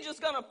 them angels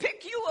going to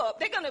pick you up.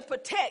 They're going to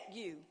protect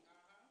you.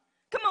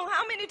 Come on,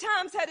 how many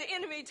times had the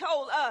enemy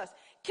told us,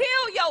 kill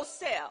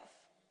yourself?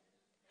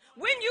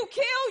 When you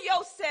kill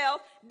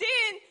yourself,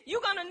 then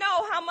you're going to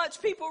know how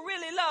much people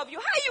really love you.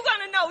 How you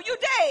going to know you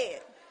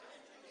dead?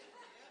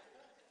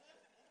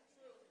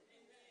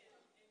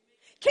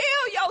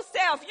 Kill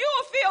yourself.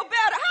 You'll feel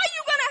better. How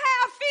you going to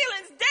have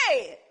feelings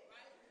dead?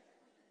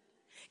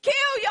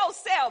 Kill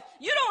yourself.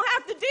 You don't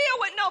have to deal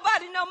with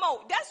nobody no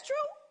more. That's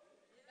true.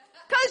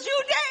 Because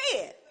you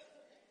dead.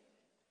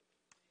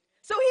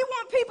 So he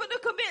wants people to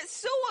commit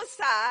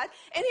suicide,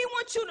 and he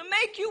wants you to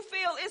make you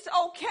feel it's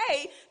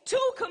okay to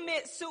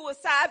commit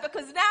suicide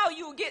because now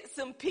you'll get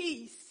some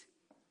peace.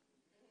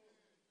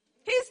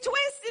 He's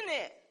twisting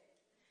it.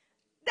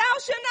 Thou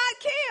shalt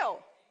not kill.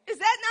 Is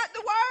that not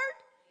the word?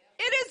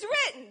 It is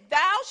written,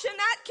 thou shalt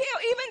not kill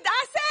even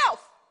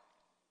thyself.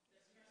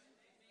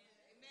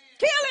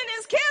 Killing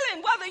is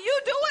killing, whether you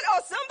do it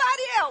or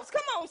somebody else.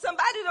 Come on,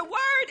 somebody. The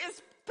word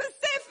is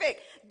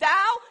specific.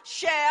 Thou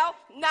shalt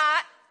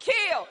not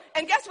kill.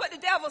 And guess what the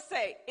devil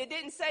say? It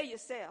didn't say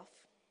yourself.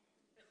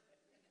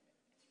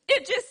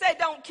 It just said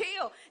don't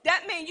kill.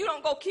 That means you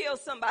don't go kill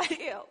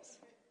somebody else.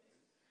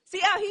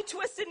 See how he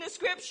twisted the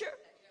scripture?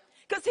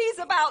 Because he's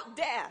about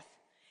death.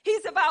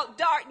 He's about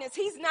darkness.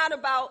 He's not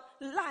about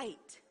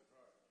light.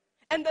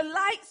 And the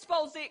light's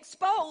supposed to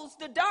expose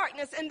the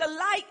darkness, and the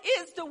light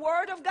is the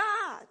word of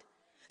God.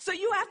 So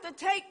you have to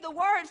take the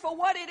word for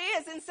what it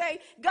is and say,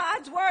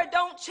 God's word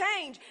don't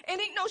change.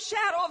 And ain't no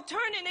shadow of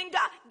turning in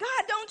God.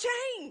 God don't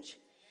change.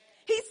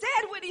 He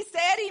said what he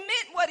said. He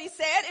meant what he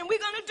said. And we're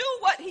going to do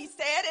what he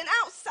said. And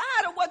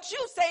outside of what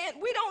you saying,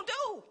 we don't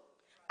do.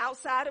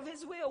 Outside of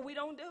his will, we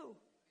don't do.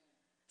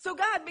 So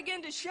God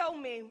began to show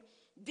me,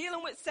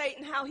 dealing with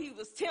Satan, how he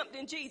was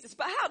tempting Jesus.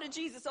 But how did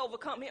Jesus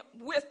overcome him?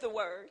 With the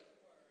word.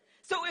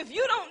 So if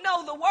you don't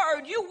know the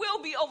word, you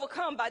will be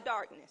overcome by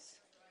darkness.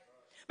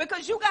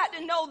 Because you got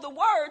to know the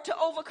word to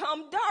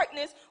overcome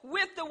darkness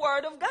with the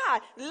word of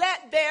God.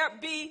 Let there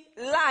be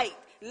light.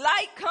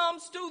 Light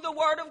comes through the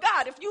word of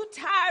God. If you're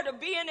tired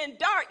of being in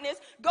darkness,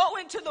 go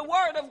into the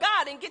word of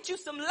God and get you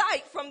some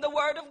light from the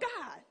word of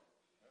God.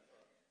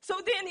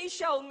 So then he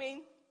showed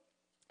me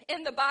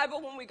in the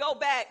Bible, when we go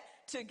back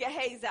to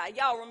Gehazi,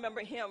 y'all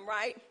remember him,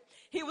 right?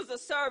 He was a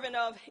servant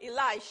of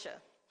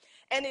Elisha.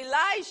 And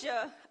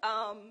Elijah,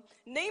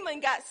 Naaman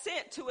got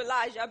sent to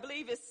Elijah. I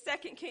believe it's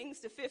 2 Kings,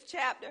 the 5th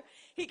chapter.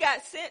 He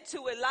got sent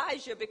to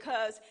Elijah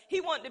because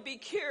he wanted to be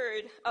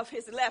cured of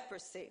his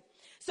leprosy.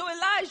 So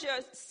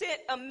Elijah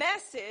sent a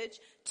message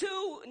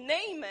to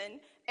Naaman,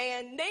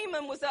 and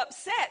Naaman was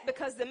upset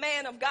because the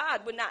man of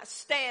God would not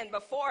stand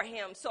before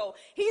him. So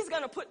he's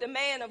going to put the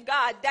man of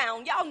God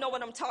down. Y'all know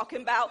what I'm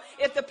talking about.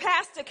 If the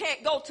pastor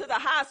can't go to the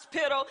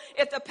hospital,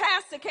 if the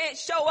pastor can't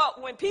show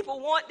up when people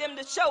want them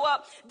to show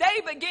up,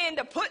 they begin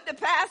to put the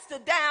pastor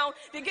down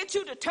to get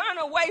you to turn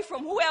away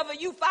from whoever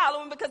you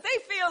following, because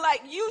they feel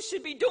like you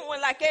should be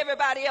doing like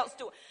everybody else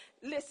doing.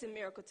 Listen,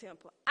 Miracle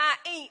Temple, I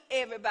ain't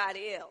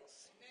everybody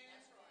else.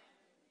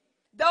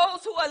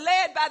 Those who are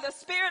led by the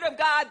Spirit of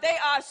God, they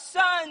are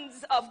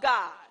sons of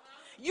God.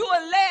 You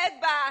are led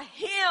by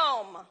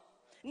him,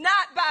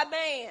 not by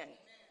man.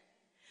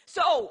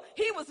 So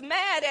he was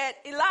mad at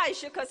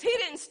Elisha because he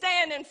didn't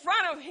stand in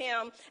front of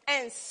him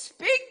and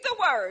speak the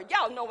word.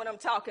 Y'all know what I'm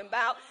talking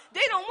about.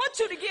 They don't want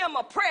you to give them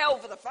a prayer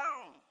over the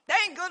phone. They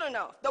ain't good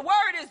enough. The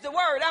word is the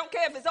word. I don't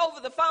care if it's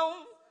over the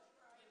phone.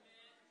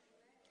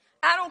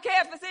 I don't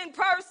care if it's in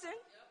person.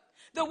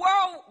 The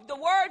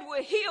word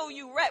will heal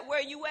you right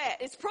where you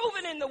at. It's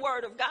proven in the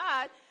word of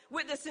God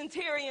with the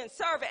centurion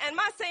servant. And am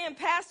I saying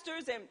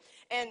pastors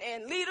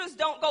and leaders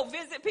don't go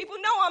visit people?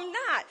 No, I'm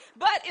not.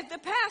 But if the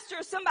pastor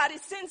or somebody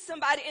sends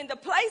somebody in the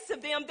place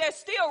of them, they're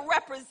still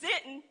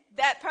representing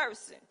that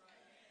person.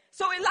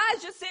 So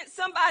Elijah sent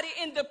somebody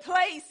in the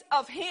place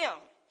of him.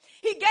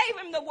 He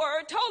gave him the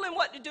word, told him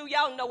what to do.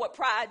 Y'all know what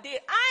pride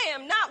did. I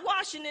am not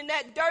washing in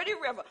that dirty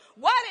river.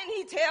 Why didn't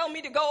he tell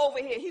me to go over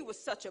here? He was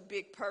such a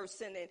big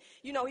person, and,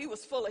 you know, he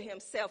was full of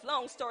himself.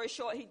 Long story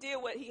short, he did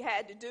what he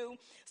had to do.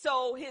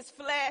 So his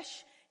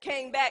flesh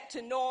came back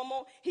to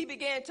normal. He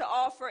began to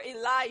offer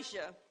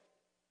Elijah,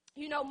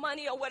 you know,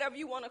 money or whatever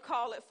you want to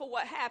call it for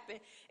what happened.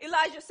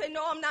 Elijah said,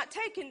 no, I'm not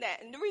taking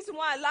that. And the reason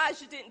why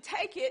Elijah didn't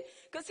take it,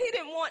 because he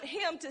didn't want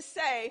him to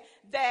say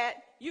that,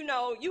 you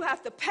know, you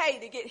have to pay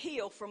to get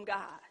healed from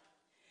God.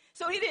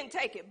 So he didn't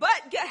take it.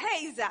 But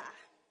Gehazi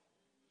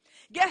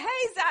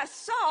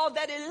saw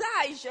that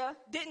Elijah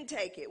didn't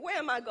take it. Where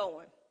am I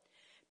going?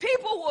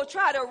 People will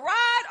try to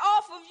ride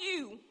off of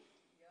you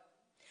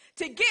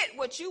to get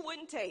what you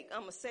wouldn't take.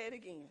 I'm going to say it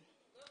again.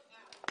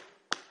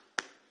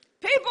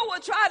 People will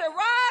try to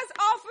rise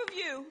off of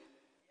you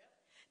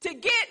to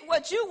get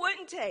what you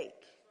wouldn't take.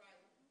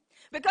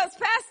 Because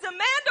Pastor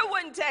Amanda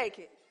wouldn't take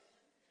it.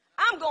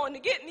 I'm going to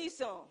get me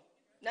some.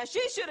 Now,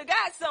 she should have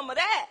got some of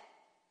that.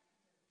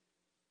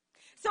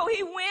 So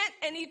he went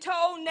and he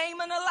told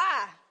Naaman a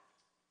lie.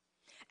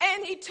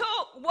 And he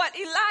took what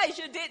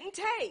Elijah didn't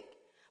take.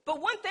 But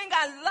one thing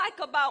I like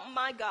about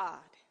my God,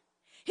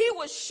 he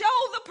will show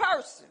the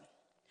person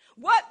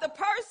what the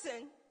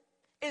person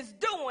is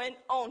doing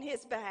on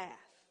his behalf.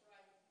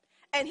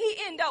 And he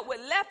ended up with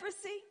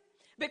leprosy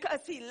because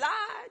he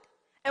lied.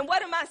 And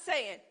what am I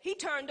saying? He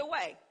turned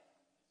away.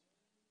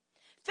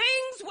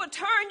 Things will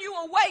turn you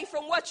away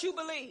from what you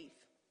believe.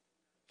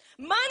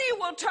 Money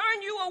will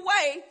turn you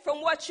away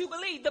from what you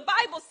believe. The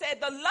Bible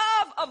said the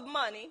love of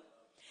money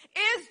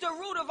is the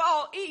root of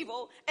all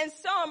evil, and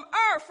some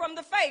err from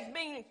the faith,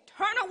 meaning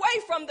turn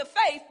away from the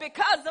faith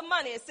because of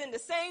money. It's in the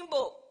same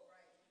book.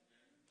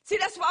 See,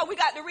 that's why we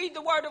got to read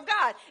the word of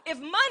God. If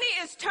money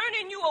is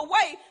turning you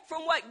away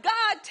from what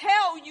God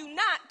tells you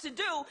not to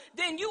do,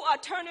 then you are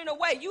turning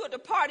away. You are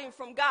departing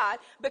from God,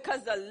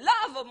 because the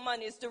love of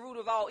money is the root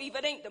of all evil.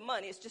 It ain't the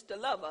money, it's just the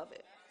love of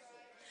it.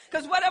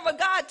 Because whatever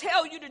God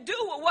tells you to do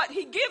with what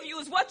he give you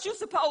is what you're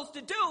supposed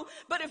to do.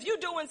 But if you're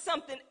doing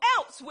something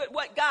else with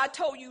what God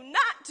told you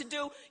not to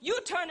do, you're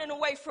turning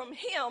away from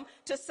him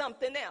to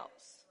something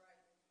else.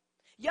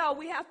 Y'all,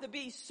 we have to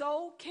be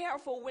so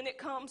careful when it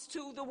comes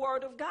to the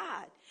word of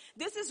God.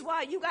 This is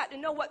why you got to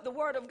know what the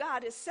word of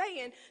God is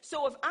saying.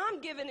 So if I'm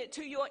giving it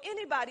to you or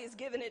anybody is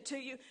giving it to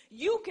you,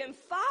 you can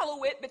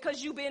follow it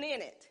because you've been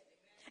in it.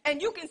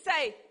 And you can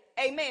say,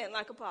 amen,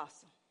 like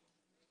Apostle.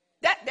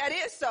 That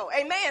is so.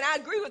 Amen. I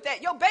agree with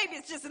that. Your baby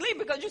is just asleep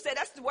because you said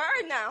that's the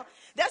word now.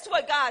 That's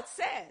what God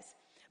says.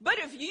 But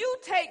if you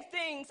take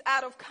things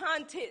out of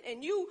content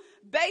and you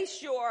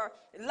base your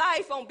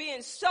life on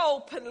being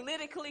so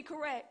politically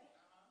correct,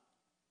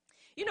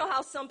 you know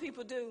how some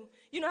people do.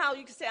 You know how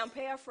you can say, I'm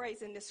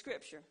paraphrasing the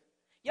scripture.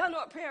 Y'all know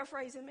what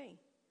paraphrasing means.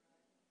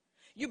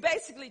 You're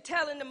basically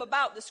telling them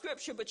about the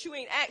scripture, but you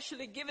ain't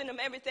actually giving them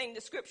everything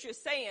the scripture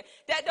is saying.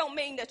 That don't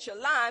mean that you're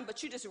lying,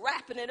 but you're just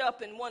wrapping it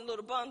up in one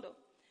little bundle.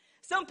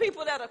 Some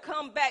people that'll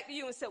come back to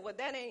you and say, well,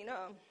 that ain't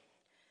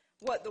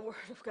what the word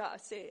of God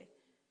said.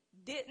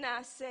 Didn't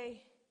I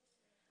say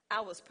I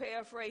was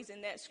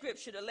paraphrasing that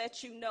scripture to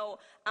let you know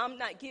I'm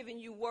not giving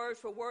you word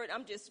for word.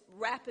 I'm just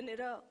wrapping it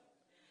up.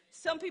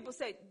 Some people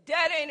say,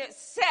 that ain't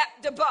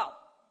acceptable.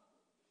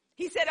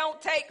 He said,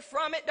 don't take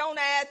from it, don't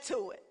add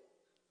to it.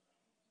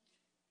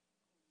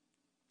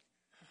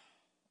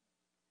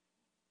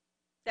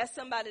 That's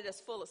somebody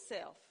that's full of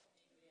self,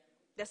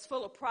 that's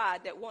full of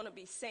pride, that want to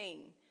be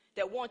seen,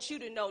 that wants you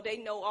to know they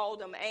know all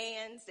them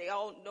ands, they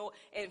all know.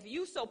 And if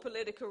you so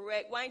politically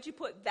correct, why ain't you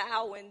put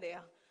thou in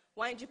there?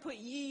 Why ain't you put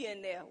ye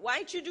in there? Why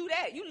ain't you do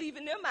that? You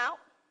leaving them out.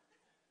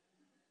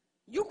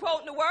 You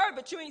quoting the word,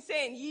 but you ain't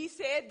saying ye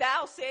said,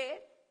 thou said.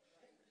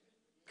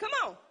 Come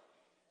on.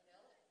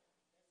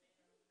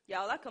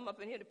 Y'all, I come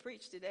up in here to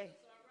preach today.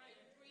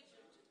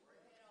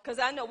 Because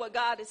I know what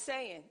God is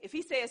saying. If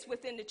he says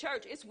within the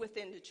church, it's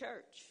within the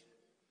church.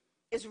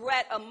 It's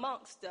right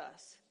amongst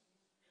us.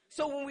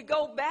 So when we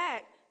go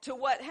back to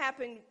what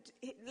happened,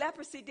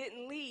 leprosy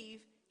didn't leave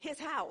his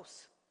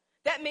house.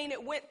 That means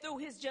it went through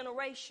his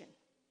generation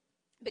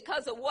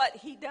because of what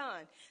he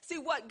done. See,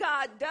 what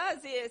God does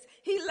is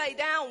he lay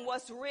down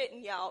what's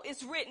written, y'all.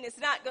 It's written. It's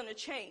not going to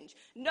change.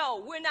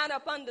 No, we're not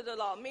up under the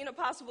law. Me and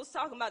Apostle was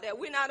talking about that.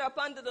 We're not up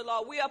under the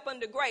law. We're up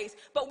under grace.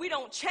 But we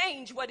don't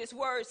change what his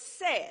word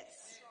says.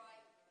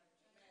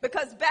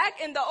 Because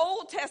back in the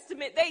Old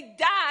Testament, they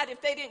died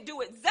if they didn't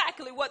do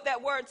exactly what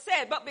that word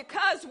said. But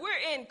because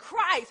we're in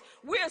Christ,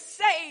 we're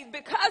saved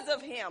because of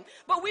him.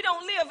 But we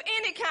don't live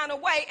any kind of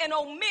way and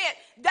omit,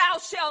 thou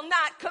shalt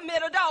not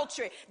commit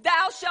adultery.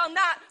 Thou shalt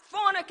not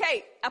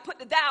fornicate. I put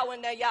the thou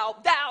in there, y'all.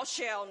 Thou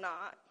shalt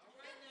not.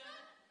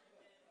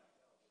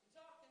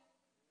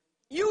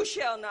 You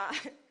shall not.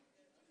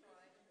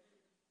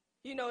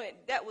 You know,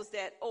 that was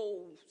that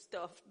old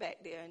stuff back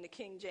there in the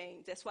King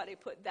James. That's why they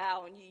put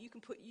thou and you. You can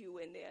put you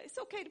in there. It's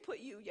okay to put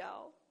you,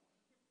 y'all.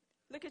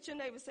 Look at your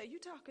neighbor and say, you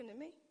talking to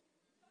me?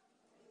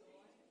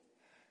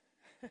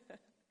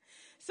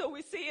 So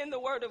we see in the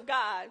word of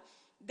God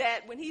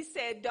that when he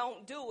said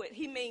don't do it,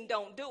 he mean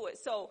don't do it.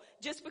 So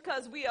just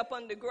because we up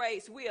under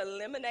grace, we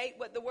eliminate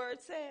what the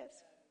word says?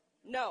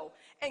 No.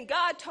 And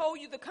God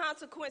told you the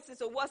consequences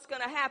of what's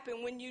going to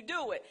happen when you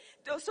do it.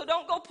 So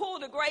don't go pull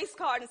the grace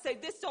card and say,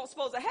 this don't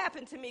supposed to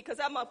happen to me because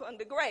I'm up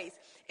under grace.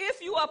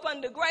 If you up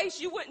under grace,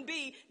 you wouldn't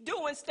be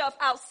doing stuff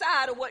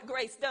outside of what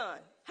grace done.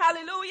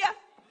 Hallelujah.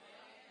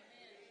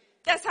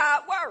 That's how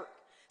it works.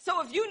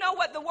 So if you know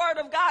what the word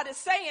of God is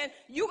saying,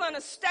 you're going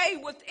to stay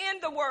within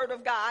the word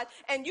of God,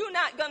 and you're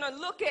not going to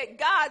look at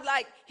God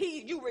like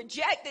you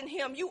rejecting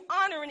him. You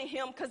honoring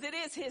him because it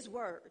is his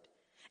word.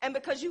 And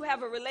because you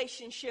have a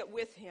relationship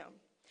with him.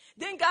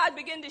 Then God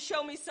began to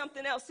show me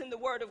something else in the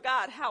word of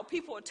God, how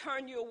people will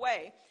turn you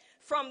away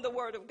from the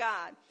word of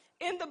God.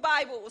 In the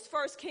Bible, it was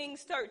 1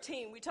 Kings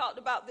 13. We talked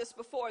about this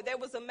before. There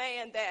was a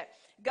man that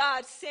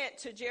God sent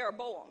to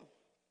Jeroboam.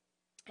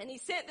 And he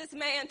sent this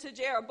man to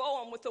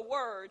Jeroboam with a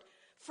word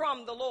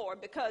from the Lord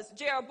because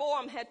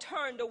Jeroboam had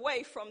turned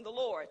away from the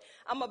Lord.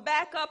 I'm going to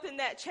back up in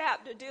that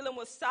chapter dealing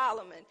with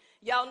Solomon.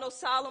 Y'all know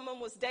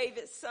Solomon was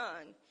David's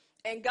son.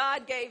 And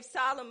God gave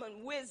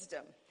Solomon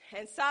wisdom.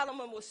 And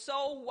Solomon was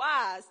so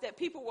wise that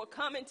people were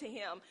coming to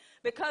him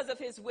because of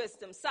his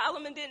wisdom.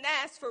 Solomon didn't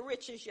ask for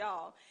riches,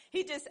 y'all.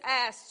 He just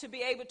asked to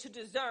be able to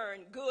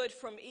discern good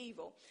from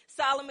evil.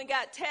 Solomon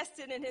got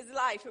tested in his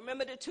life.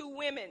 Remember the two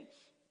women?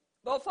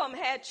 Both of them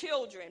had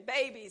children,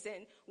 babies,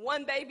 and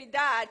one baby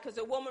died because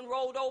a woman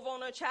rolled over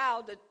on her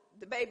child.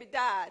 The baby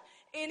died.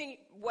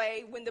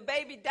 Anyway, when the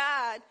baby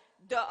died,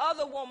 the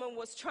other woman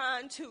was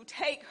trying to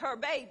take her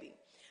baby.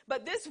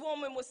 But this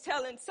woman was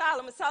telling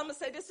Solomon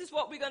said, this is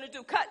what we're going to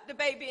do. Cut the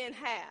baby in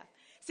half.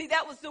 See,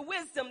 that was the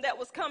wisdom that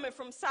was coming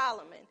from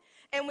Solomon.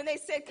 And when they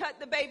said cut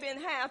the baby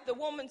in half, the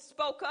woman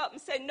spoke up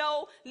and said,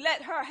 no,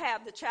 let her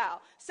have the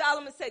child.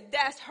 Solomon said,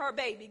 that's her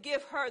baby.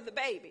 Give her the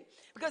baby.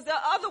 Because the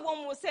other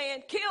woman was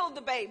saying, kill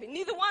the baby.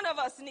 Neither one of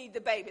us need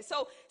the baby.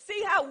 So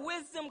see how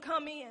wisdom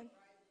come in.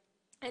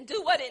 and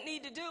do what it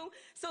needed to do.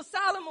 So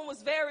Solomon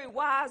was very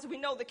wise. We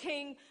know the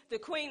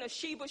Queen of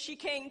Sheba, she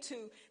came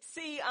to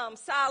see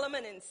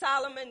Solomon, and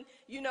Solomon,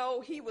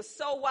 he was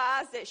so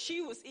wise that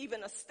she was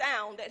even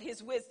astounded at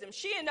his wisdom.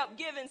 She ended up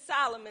giving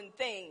Solomon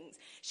things.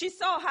 She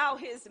saw how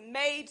his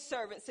maid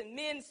servants and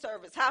men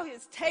servants, how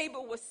his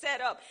table was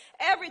set up.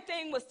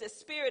 Everything was the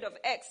spirit of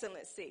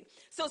excellency.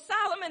 So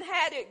Solomon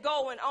had it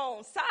going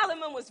on.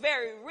 Solomon was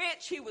very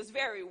rich. He was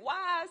very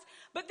wise.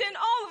 But then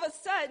all of a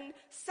sudden,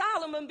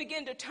 Solomon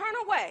began to turn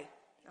away.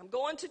 I'm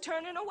going to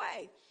turning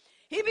away.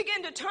 He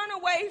began to turn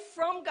away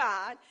from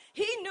God.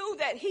 He knew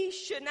that he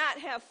should not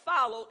have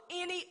followed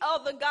any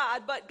other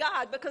God but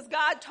God, because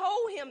God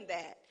told him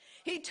that.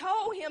 He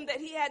told him that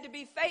he had to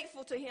be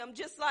faithful to him,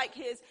 just like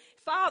his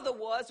father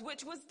was,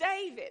 which was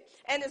David.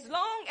 And as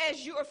long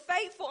as you're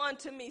faithful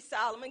unto me,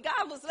 Solomon,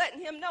 God was letting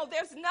him know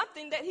there's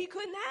nothing that he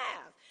couldn't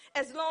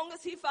have as long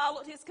as he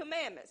followed his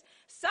commandments.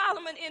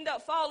 Solomon ended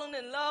up falling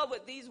in love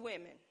with these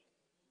women.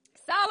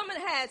 Solomon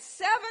had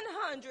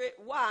 700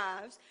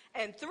 wives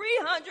and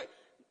 300.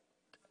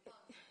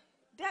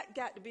 That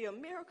got to be a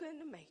miracle in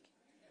the making.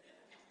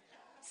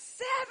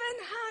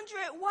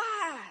 700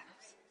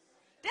 wives.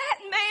 That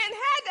man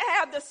had to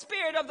have the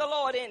Spirit of the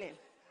Lord in him.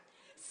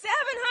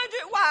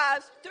 700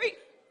 wives.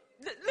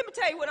 Let me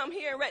tell you what I'm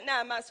hearing right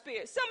now in my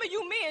spirit. Some of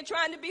you men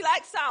trying to be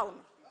like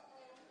Solomon.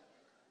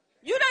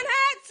 You done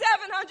had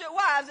 700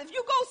 wives. If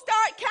you go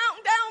start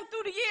counting down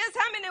through the years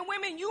how many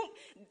women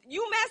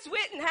you mess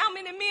with and how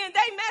many men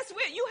they mess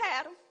with, you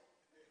had them.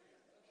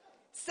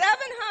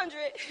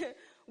 700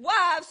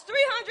 wives,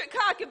 300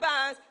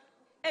 concubines,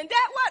 and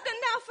that wasn't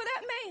enough for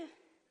that man.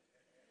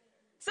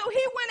 So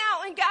he went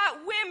out and got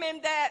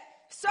women that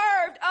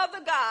served other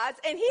gods,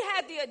 and he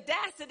had the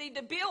audacity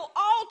to build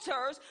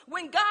altars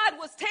when God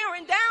was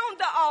tearing down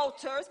the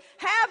altars.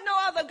 Have no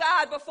other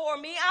God before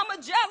me. I'm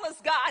a jealous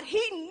God.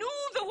 He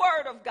knew the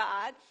word of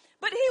God,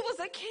 but he was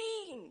a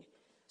king.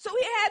 So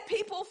he had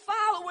people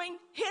following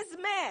his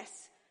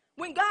mess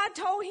when God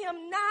told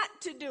him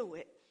not to do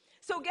it.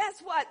 So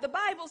guess what? The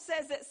Bible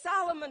says that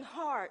Solomon's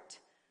heart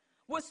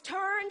was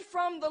turned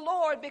from the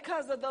Lord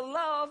because of the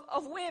love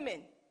of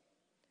women.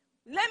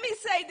 Let me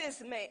say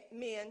this,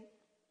 men.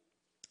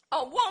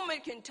 A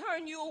woman can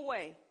turn you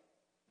away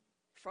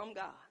from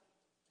God.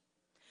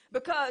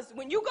 Because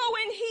when you go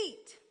in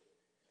heat,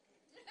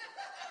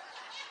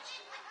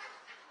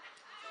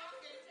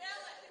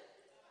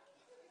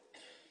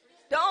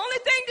 the only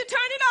thing to turn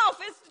it off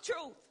is the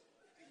truth.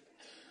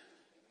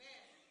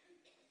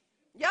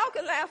 Y'all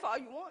can laugh all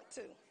you want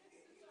to.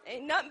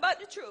 Ain't nothing but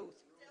the truth.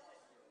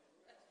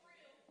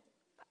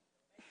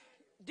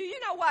 Do you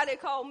know why they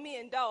call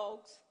men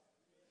dogs?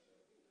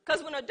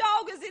 Because when a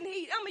dog is in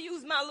heat, I'm going to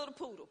use my little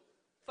poodle,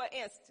 for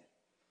instance.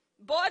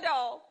 Boy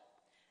dog,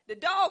 the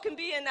dog can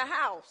be in the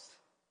house.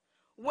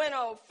 When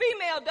a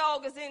female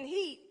dog is in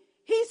heat,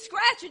 he's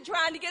scratching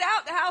trying to get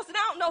out the house, and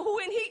I don't know who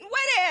in heat and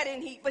where they at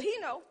in heat, but he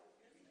know.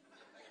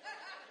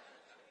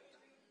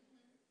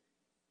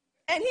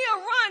 And he'll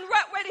run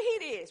right where the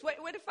heat is,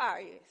 where the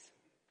fire is.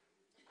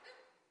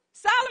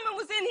 Solomon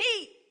was in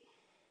heat.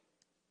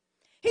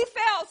 He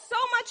fell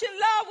so much in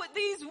love with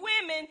these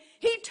women,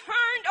 he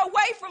turned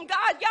away from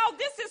God. Y'all,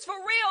 this is for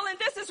real, and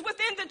this is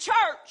within the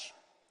church.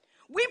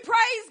 We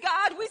praise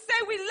God. We say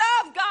we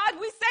love God.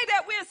 We say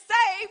that we're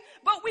saved,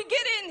 but we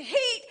get in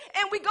heat,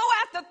 and we go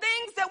after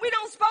things that we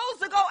don't supposed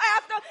to go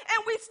after, and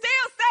we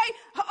still say,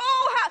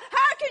 oh,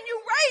 how can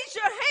you raise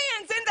your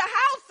hands in the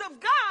house of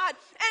God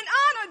and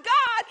honor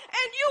God,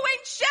 and you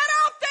ain't shut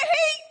off the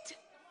heat?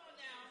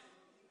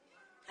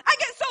 I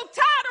get so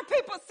tired of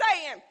people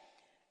saying,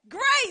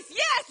 grace,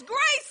 yes,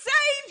 grace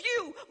saved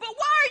you, but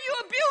why are you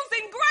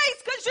abusing grace?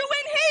 Because you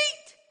in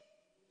heat.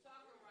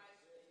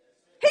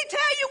 He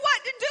tell you what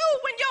to do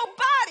when your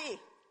body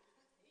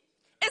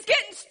is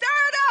getting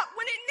stirred up,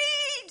 when it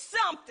needs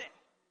something.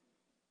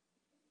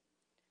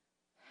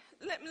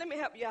 Let me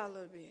help y'all a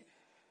little bit.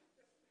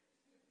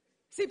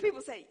 See,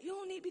 people say, you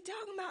don't need to be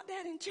talking about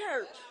that in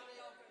church.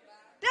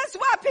 That's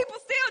why people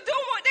still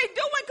doing what they're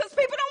doing, because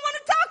people don't want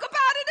to talk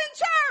about it in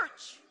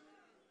church.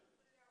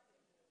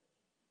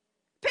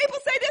 People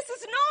say this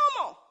is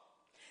normal.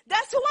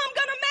 That's who I'm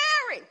going to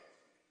marry.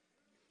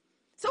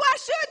 So I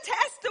should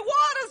test the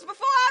waters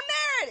before I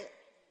married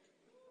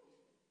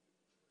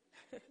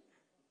it.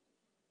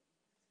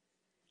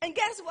 And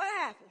guess what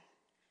happened?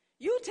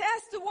 You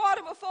test the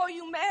water before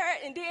you marry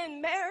it, and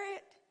then marry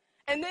it,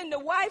 and then the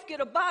wife get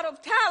a bottle of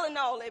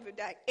Tylenol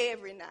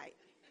every night.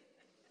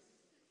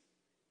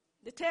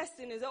 The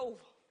testing is over.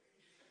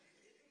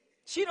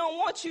 She don't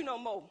want you no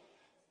more.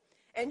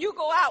 And you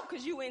go out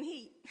because you in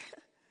heat.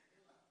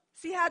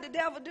 See how the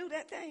devil do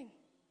that thing?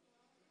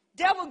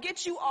 Devil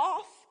gets you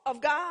off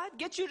of God,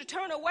 get you to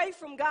turn away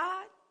from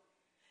God,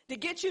 to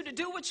get you to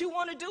do what you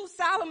want to do.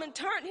 Solomon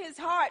turned his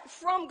heart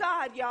from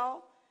God,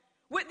 y'all.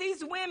 With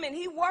these women,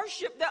 he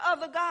worshiped the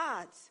other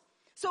gods.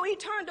 So he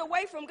turned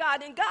away from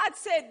God, and God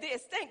said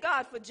this. Thank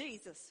God for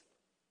Jesus.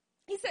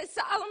 He said,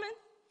 Solomon,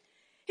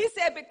 he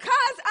said, because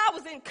I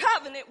was in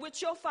covenant with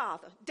your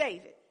father,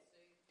 David,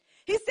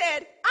 he said,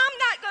 I'm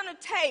not going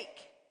to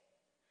take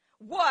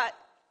what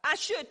I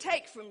should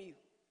take from you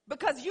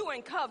because you were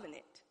in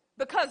covenant,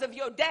 because of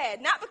your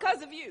dad, not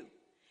because of you.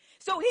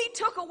 So he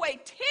took away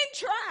 10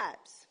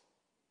 tribes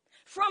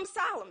from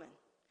Solomon.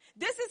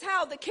 This is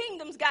how the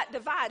kingdoms got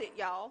divided,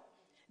 y'all.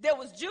 There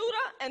was Judah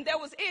and there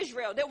was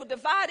Israel. They were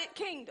divided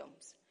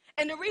kingdoms.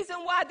 And the reason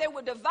why they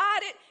were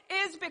divided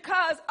is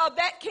because of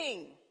that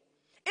king.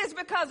 It's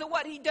because of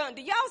what he done.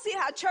 Do y'all see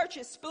how church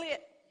is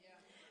split?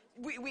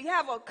 We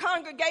have a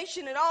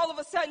congregation and all of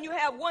a sudden you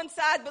have one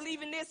side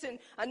believing this and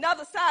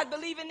another side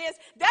believing this.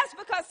 That's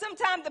because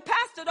sometimes the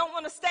pastor don't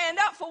want to stand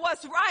up for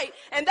what's right.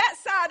 And that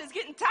side is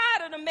getting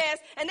tired of the mess.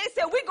 And they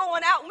said, we're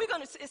going out and we're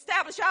going to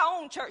establish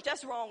our own church.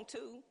 That's wrong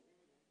too.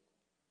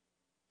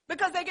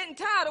 Because they're getting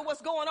tired of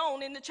what's going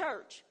on in the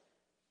church.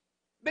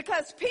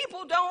 Because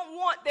people don't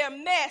want their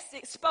mess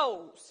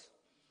exposed.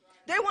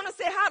 They want to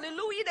say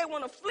hallelujah. They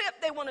want to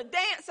flip. They want to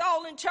dance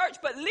all in church,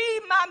 but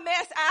leave my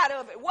mess out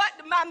of it. What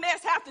did my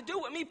mess have to do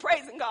with me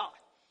praising God?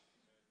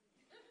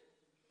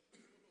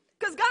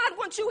 Because God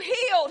wants you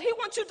healed. He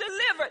wants you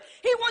delivered.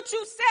 He wants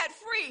you set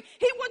free.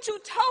 He wants you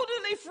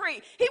totally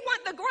free. He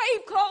wants the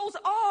grave clothes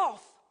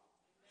off.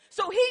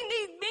 So he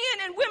needs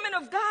men and women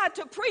of God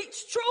to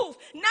preach truth,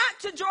 not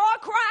to draw a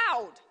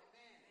crowd.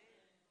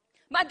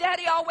 My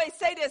daddy always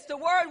say this, the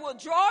word will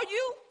draw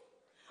you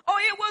or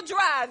it will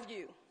drive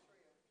you.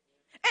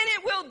 And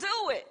it will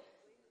do it.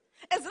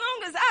 As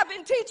long as I've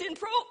been teaching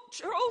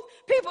truth,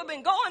 people have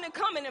been going and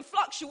coming and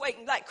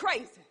fluctuating like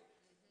crazy.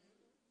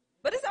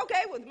 But it's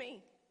okay with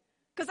me.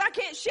 Because I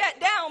can't shut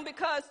down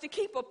because to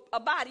keep a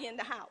body in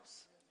the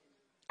house.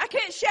 I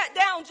can't shut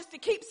down just to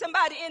keep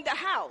somebody in the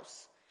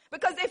house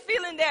because they're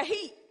feeling their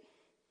heat.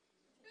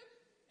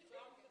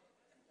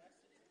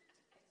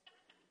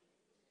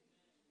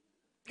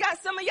 Got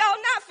some of y'all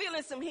not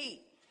feeling some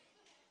heat.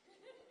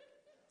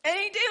 And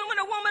ain't dealing with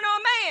a woman or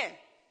a man.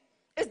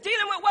 It's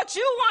dealing with what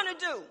you want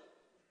to do.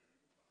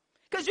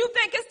 Because you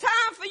think it's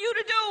time for you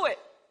to do it.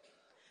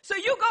 So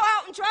you go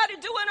out and try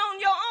to do it on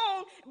your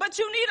own, but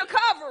you need a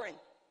covering.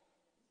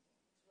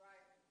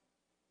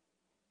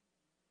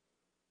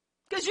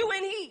 Because you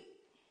in heat.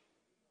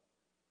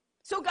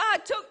 So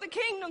God took the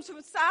kingdoms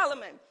from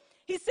Solomon.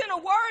 He sent a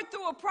word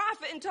through a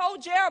prophet and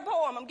told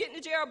Jeroboam, I'm getting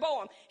to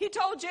Jeroboam. He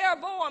told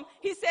Jeroboam,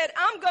 he said,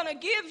 I'm going to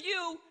give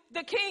you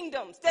the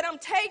kingdoms that I'm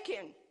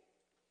taking.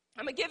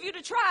 I'm going to give you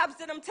the tribes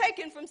that I'm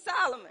taking from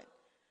Solomon.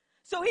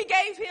 So he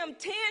gave him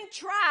 10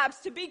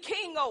 tribes to be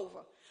king over.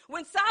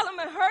 When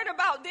Solomon heard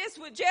about this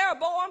with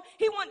Jeroboam,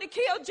 he wanted to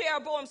kill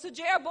Jeroboam, so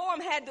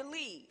Jeroboam had to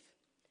leave.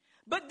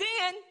 But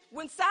then,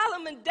 when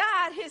Solomon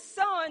died, his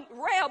son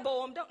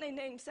Rehoboam, don't their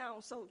names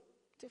sound so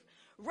different?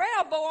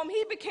 Rehoboam,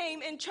 he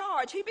became in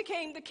charge. He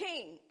became the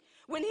king.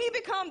 When he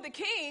became the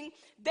king,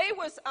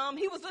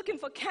 he was looking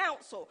for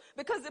counsel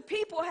because the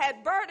people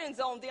had burdens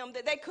on them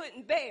that they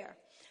couldn't bear.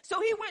 So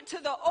he went to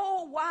the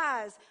old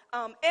wise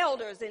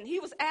elders and he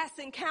was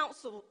asking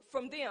counsel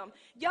from them.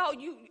 Y'all,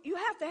 you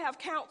have to have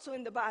counsel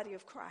in the body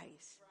of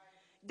Christ.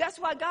 That's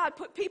why God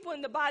put people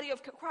in the body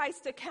of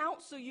Christ to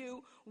counsel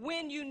you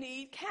when you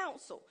need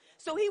counsel.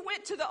 So he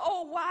went to the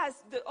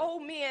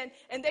old men,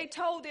 and they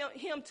told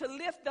him to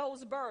lift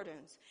those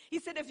burdens. He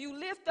said, if you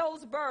lift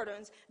those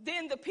burdens,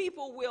 then the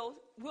people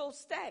will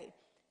stay.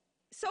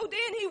 So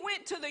then he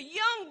went to the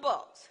young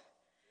bucks.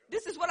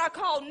 This is what I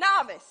call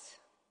novice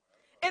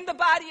in the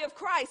body of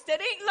Christ that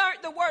ain't learned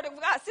the word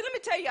of God. See, let me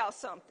tell y'all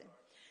something.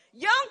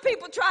 Young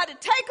people try to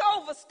take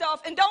over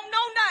stuff and don't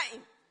know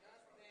nothing.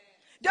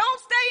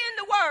 Don't stay in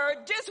the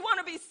word, just want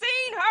to be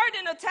seen, heard,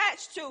 and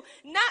attached to.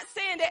 Not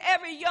saying that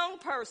every young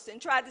person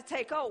tried to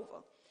take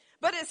over.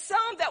 But it's some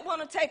that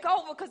want to take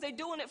over because they're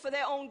doing it for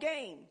their own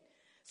gain.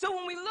 So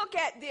when we look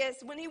at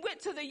this, when he went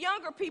to the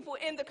younger people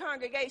in the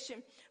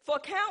congregation for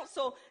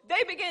counsel,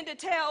 they began to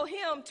tell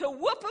him to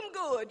whoop them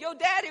good. Your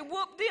daddy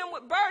whooped them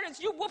with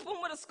burdens, you whoop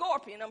them with a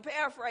scorpion. I'm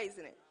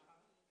paraphrasing it.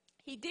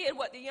 He did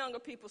what the younger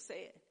people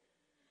said.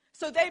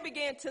 So they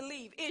began to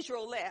leave.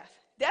 Israel left.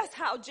 That's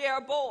how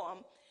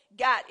Jeroboam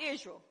got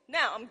Israel.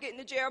 Now I'm getting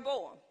to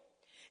Jeroboam.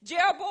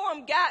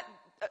 Jeroboam got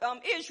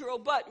Israel,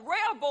 but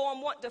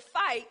Rehoboam wanted to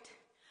fight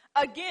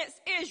against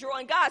Israel,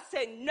 and God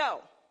said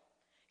no.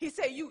 He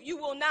said you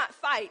will not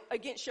fight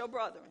against your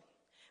brethren.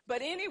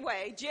 But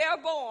anyway,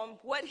 Jeroboam,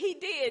 what he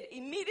did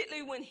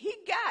immediately when he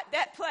got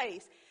that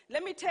place,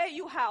 let me tell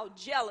you how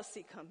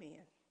jealousy come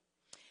in.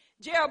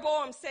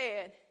 Jeroboam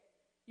said,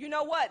 you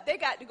know what? They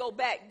got to go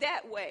back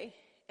that way,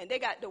 and they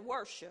got to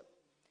worship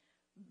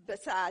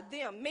beside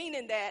them,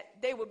 meaning that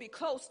they would be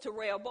close to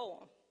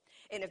Rehoboam.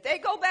 And if they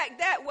go back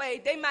that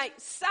way, they might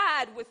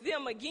side with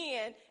them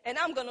again, and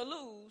I'm going to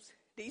lose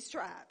these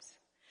tribes.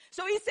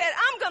 So he said,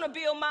 I'm going to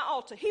build my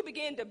altar. He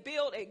began to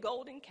build a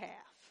golden calf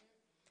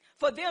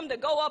for them to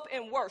go up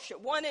and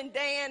worship, one in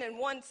Dan and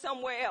one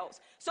somewhere else.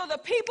 So the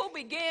people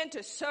began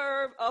to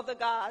serve other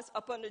gods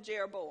up under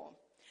Jeroboam.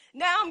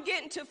 Now I'm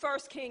getting to 1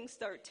 Kings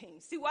 13.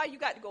 See why you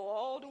got to go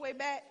all the way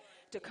back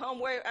to come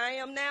where I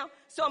am now?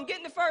 So I'm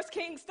getting to 1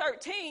 Kings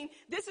 13.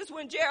 This is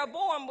when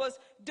Jeroboam was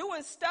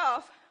doing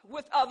stuff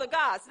with other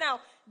gods. Now,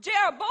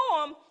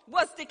 Jeroboam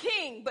was the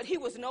king, but he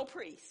was no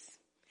priest.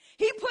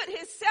 He put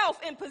himself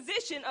in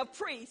position of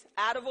priest,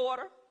 out of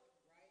order.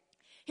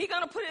 He's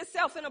going to put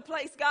himself in a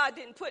place God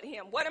didn't put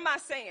him. What am I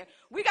saying?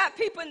 We got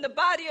people in the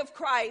body of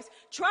Christ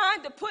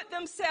trying to put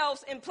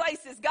themselves in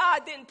places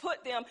God didn't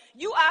put them.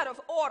 You out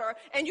of order,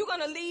 and you're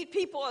going to lead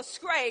people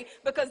astray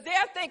because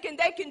they're thinking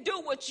they can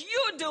do what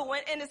you're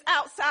doing, and it's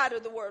outside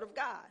of the word of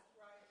God.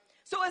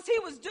 So as he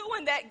was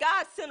doing that,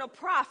 God sent a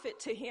prophet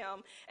to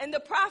him, and the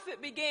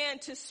prophet began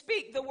to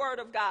speak the word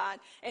of God,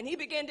 and he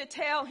began to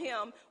tell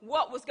him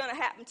what was going to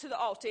happen to the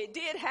altar. It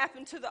did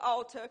happen to the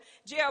altar.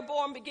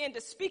 Jeroboam began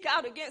to speak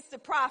out against the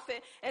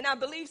prophet, and I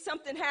believe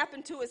something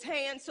happened to his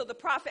hand, so the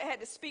prophet had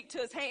to speak to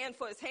his hand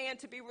for his hand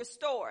to be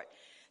restored.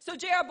 So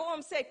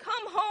Jeroboam said,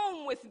 "Come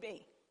home with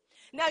me."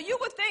 Now you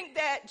would think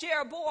that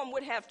Jeroboam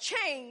would have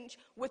changed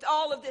with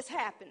all of this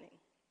happening.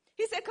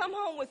 He said, "Come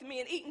home with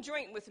me and eat and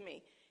drink with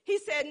me." He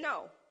said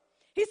no.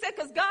 He said,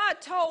 because God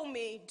told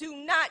me, do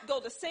not go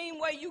the same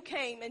way you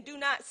came and do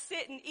not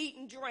sit and eat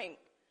and drink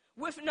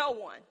with no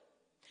one.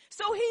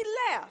 So he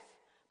left.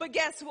 But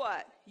guess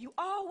what? You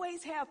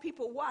always have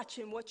people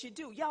watching what you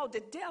do. Y'all, the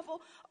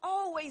devil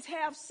always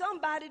have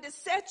somebody to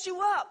set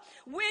you up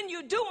when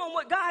you're doing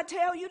what God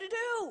tell you to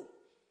do.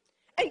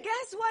 And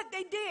guess what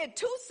they did?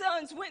 Two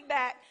sons went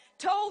back,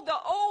 told the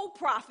old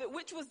prophet,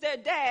 which was their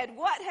dad,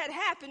 what had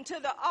happened to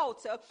the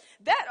altar.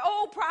 That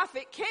old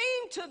prophet came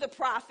to the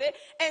prophet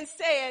and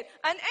said,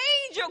 "An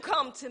angel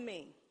come to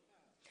me.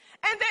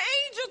 And the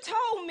angel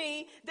told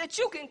me that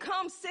you can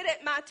come sit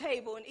at my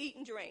table and eat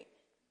and drink."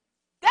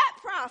 That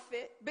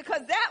prophet,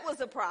 because that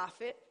was a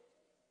prophet,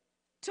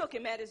 took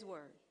him at his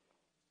word.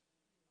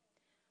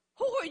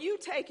 Who are you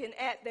taking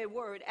at their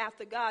word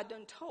after God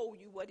done told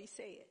you what he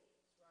said?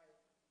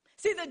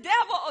 See, the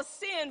devil will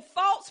send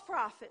false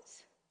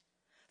prophets,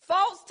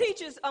 false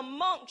teachers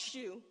amongst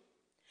you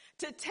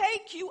to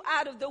take you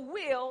out of the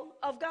will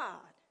of God.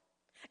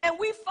 And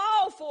we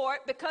fall for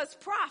it because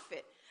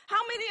prophet.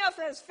 How many of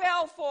us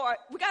fell for it?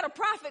 We got a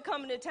prophet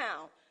coming to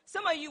town.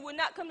 Some of you would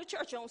not come to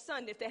church on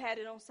Sunday if they had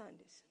it on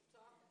Sundays.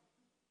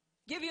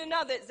 Give you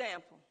another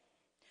example.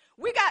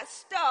 We got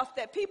stuff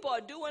that people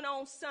are doing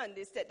on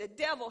Sundays that the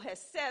devil has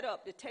set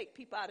up to take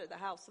people out of the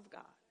house of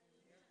God.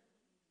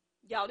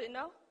 Y'all didn't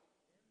know?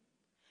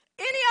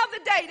 Any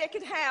other day they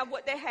can have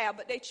what they have,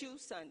 but they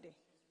choose Sunday.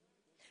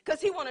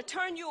 Because he want to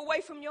turn you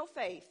away from your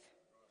faith.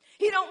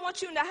 He don't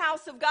want you in the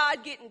house of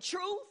God getting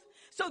truth.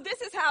 So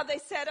this is how they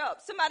set up.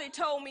 Somebody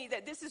told me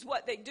that this is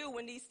what they do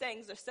when these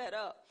things are set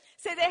up.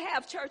 Say they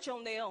have church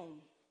on their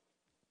own.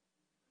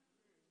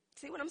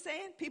 See what I'm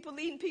saying? People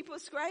leading people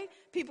astray.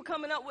 People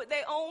coming up with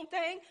their own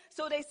thing.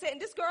 So they said,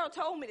 and this girl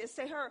told me this.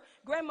 Say her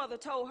grandmother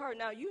told her,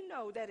 now you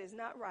know that is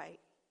not right.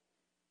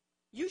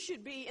 You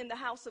should be in the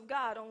house of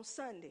God on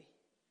Sunday.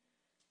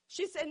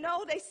 She said,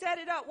 no, they set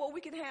it up where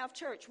we can have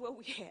church where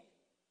we at.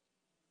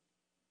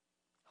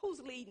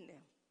 Who's leading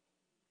them?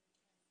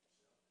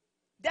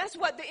 That's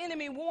what the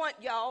enemy want,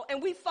 y'all,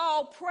 and we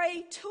fall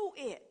prey to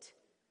it.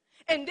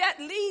 And that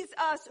leads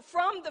us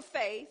from the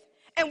faith,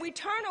 and we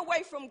turn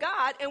away from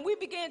God, and we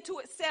begin to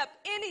accept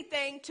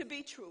anything to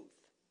be truth.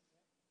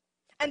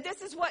 And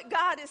this is what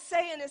God is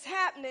saying is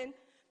happening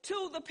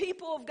to the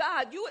people of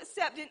God. You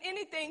accepting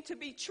anything to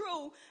be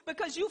true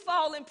because you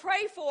fall and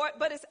pray for it,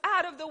 but it's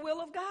out of the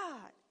will of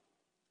God.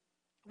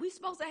 We're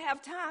supposed to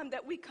have time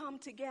that we come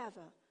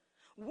together,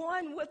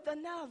 one with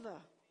another,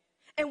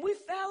 and we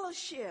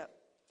fellowship.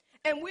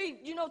 And we,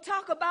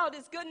 talk about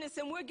his goodness,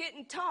 and we're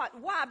getting taught.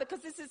 Why?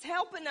 Because this is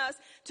helping us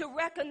to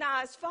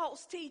recognize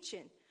false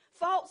teaching,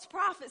 false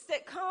prophets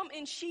that come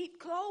in sheep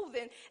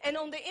clothing, and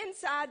on the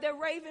inside they're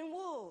raven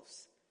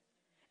wolves.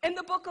 In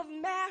the book of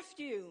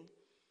Matthew,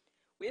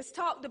 it's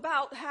talked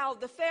about how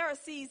the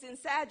Pharisees and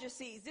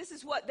Sadducees, this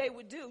is what they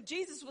would do.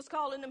 Jesus was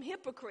calling them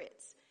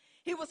hypocrites.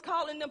 He was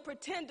calling them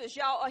pretenders.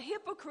 Y'all, a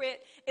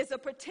hypocrite is a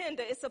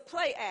pretender. It's a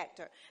play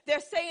actor. They're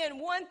saying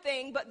one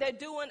thing, but they're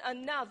doing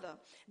another.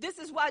 This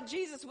is why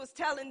Jesus was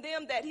telling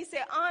them that. He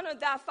said, honor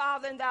thy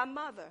father and thy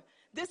mother.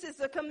 This is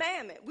a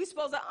commandment. We're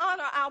supposed to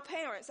honor our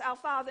parents, our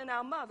father and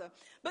our mother.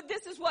 But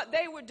this is what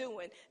they were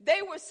doing.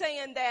 They were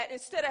saying that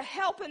instead of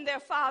helping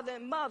their father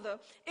and mother,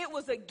 it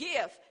was a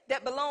gift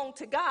that belonged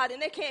to God, and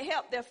they can't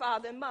help their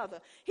father and mother.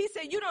 He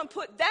said, you don't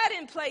put that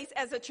in place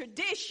as a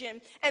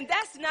tradition, and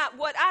that's not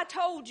what I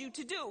told you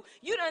to do.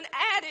 You done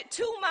added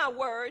to my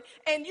word,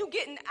 and you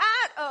getting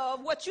out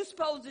of what you're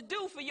supposed to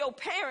do for your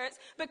parents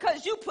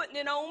because you putting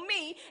it on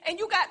me, and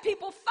you got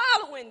people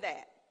following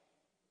that.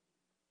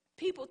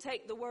 People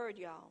take the word,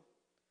 y'all,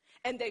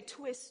 and they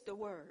twist the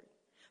word.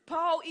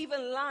 Paul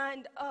even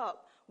lined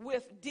up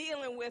with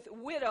dealing with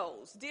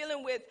widows,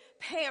 dealing with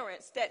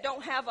parents that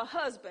don't have a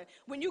husband.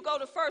 When you go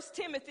to 1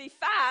 Timothy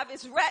 5,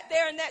 it's right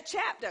there in that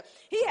chapter.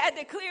 He had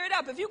to clear it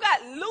up. If you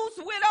got loose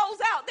widows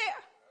out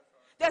there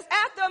that's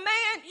after a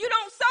man, you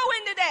don't sow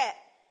into that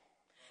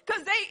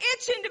because they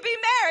itching to be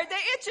married.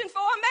 They itching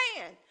for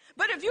a man.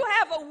 But if you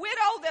have a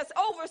widow that's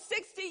over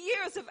 60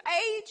 years of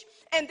age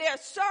and they're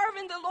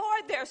serving the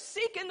Lord, they're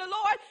seeking the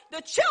Lord,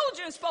 the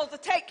children's supposed to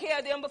take care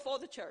of them before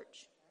the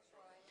church.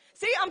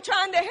 See, I'm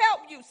trying to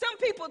help you. Some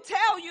people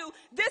tell you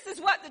this is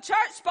what the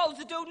church's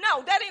supposed to do. No,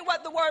 that ain't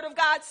what the word of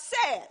God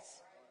says.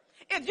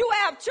 If you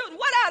have children,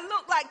 what I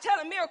look like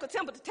telling Miracle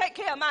Temple to take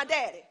care of my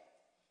daddy?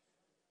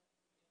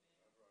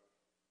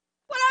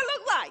 What I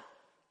look like?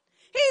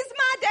 He's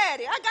my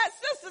daddy. I got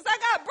sisters. I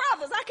got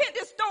brothers. I can't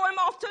just throw him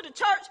off to the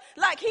church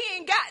like he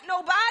ain't got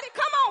nobody.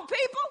 Come on,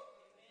 people.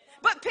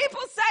 But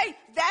people say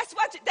that's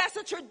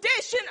a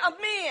tradition of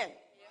men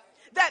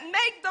that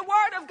make the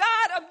word of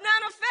God of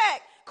none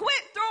effect.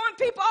 Quit throwing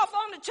people off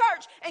on the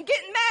church and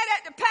getting mad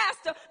at the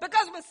pastor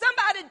because when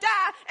somebody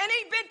died and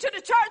ain't been to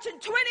the church in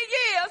 20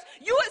 years,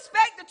 you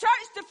expect the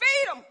church to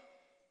feed them.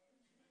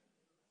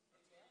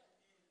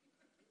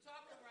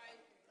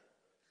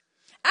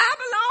 I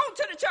belong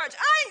to the church.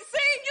 I ain't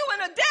seen you in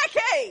a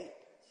decade.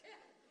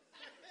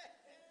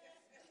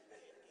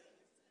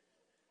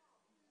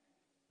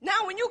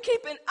 Now, when you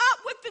keeping up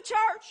with the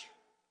church,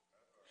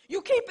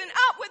 you keeping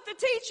up with the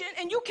teaching,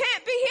 and you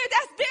can't be here,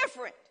 that's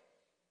different.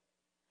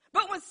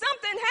 But when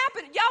something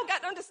happened, y'all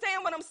got to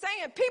understand what I'm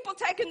saying. People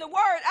taking the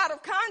word out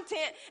of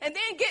content and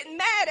then getting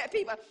mad at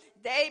people.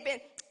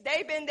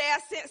 They've been there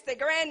since the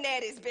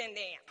granddaddy's been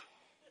there.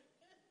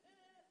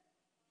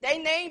 They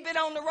name been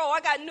on the road.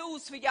 I got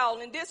news for y'all.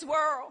 In this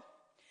world,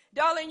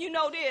 darling, you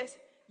know this.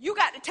 You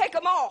got to take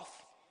them off.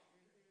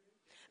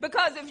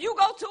 Because if you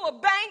go to a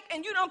bank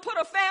and you don't put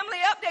a family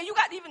up there, you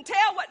got to even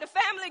tell what the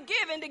family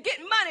giving to get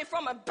money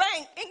from a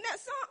bank. Ain't that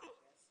something?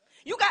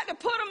 You got to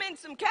put them in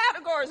some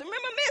categories.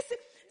 Remember, Missy?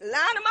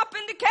 Line them up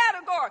in the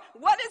category.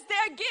 What is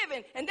their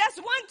giving? And that's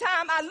one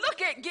time I look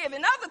at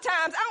giving. Other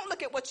times I don't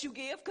look at what you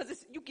give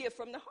because you give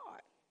from the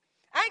heart.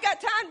 I ain't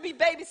got time to be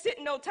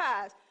babysitting no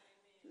ties.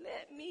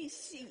 Let me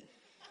see.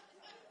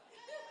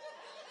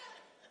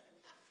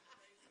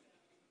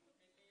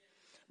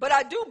 But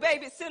I do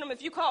babysit them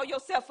if you call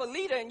yourself a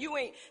leader and you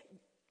ain't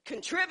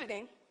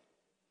contributing.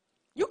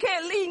 You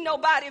can't lead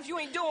nobody if you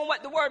ain't doing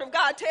what the word of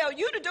God tells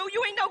you to do.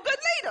 You ain't no good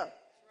leader.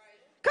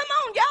 Come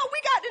on, y'all,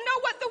 we got to know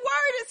what the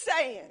word is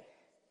saying.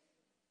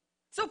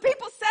 So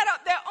people set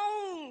up their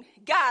own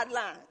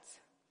guidelines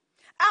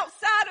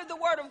outside of the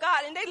word of God,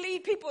 and they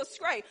lead people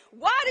astray.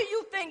 Why do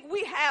you think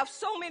we have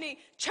so many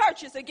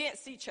churches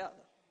against each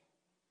other?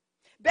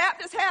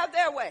 Baptists have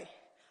their way.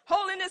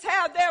 Holiness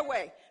have their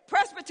way.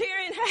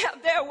 Presbyterian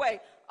have their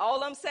way.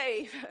 All I'm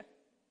saved.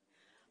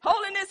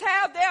 Holiness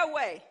have their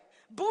way.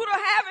 Buddha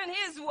having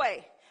his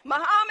way.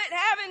 Muhammad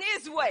having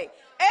his way.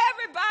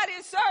 Everybody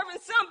is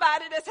serving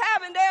somebody that's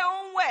having their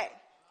own way.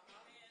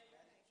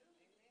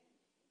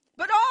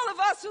 But all of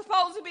us are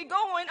supposed to be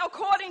going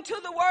according to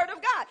the word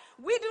of God.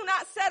 We do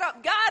not set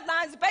up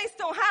guidelines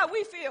based on how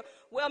we feel.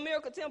 Well,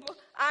 Miracle Temple,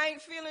 I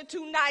ain't feeling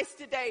too nice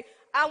today.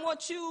 I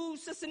want you,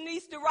 Sister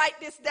Niece, to write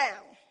this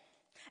down.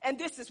 And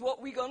this is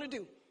what we're going to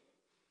do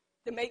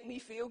to make me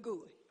feel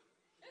good.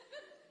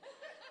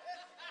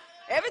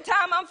 Every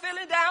time I'm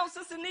feeling down,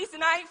 Sister Niece,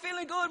 and I ain't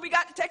feeling good, we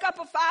got to take up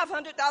a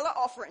 $500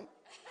 offering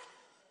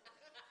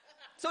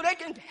so they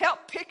can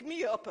help pick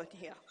me up in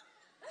here.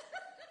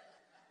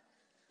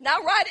 Now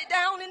write it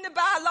down in the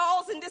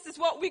bylaws, and this is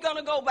what we're going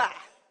to go by.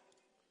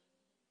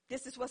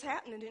 This is what's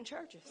happening in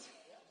churches.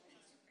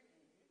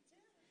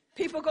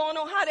 People going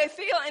on how they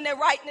feel, and they're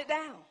writing it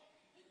down.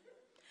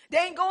 They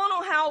ain't going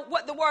on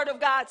what the word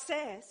of God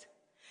says.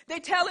 They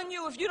telling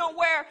you if you don't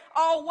wear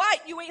all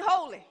white, you ain't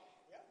holy.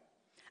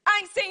 I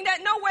ain't seen that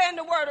nowhere in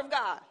the word of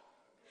God.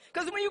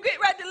 Because when you get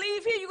ready to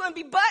leave here, you're going to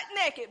be butt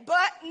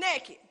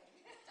naked.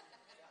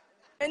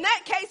 In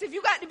that case, if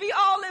you got to be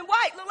all in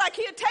white, look like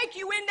he'll take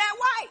you in that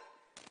white.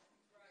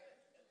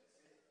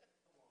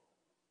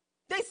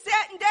 They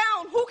sitting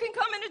down. Who can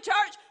come into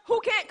church?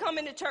 Who can't come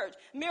into church?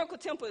 Miracle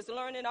Temple is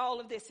learning all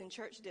of this in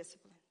church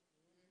discipline.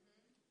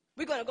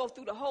 We're going to go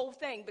through the whole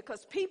thing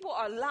because people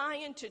are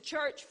lying to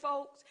church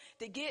folks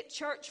to get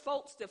church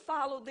folks to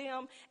follow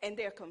them, and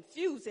they're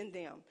confusing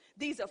them.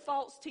 These are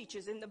false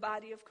teachers in the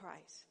body of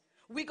Christ.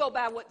 We go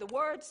by what the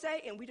word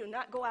say, and we do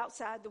not go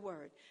outside the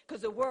word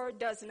because the word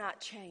does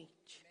not change.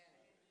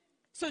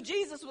 So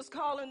Jesus was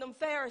calling them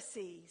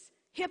Pharisees,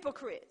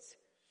 hypocrites.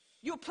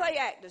 You play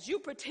actors, you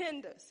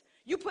pretenders.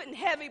 You putting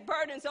heavy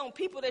burdens on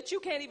people that you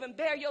can't even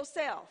bear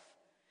yourself.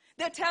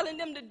 They're telling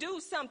them to do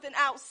something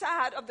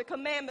outside of the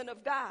commandment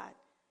of God.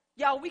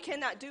 Y'all, we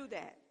cannot do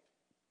that.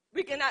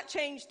 We cannot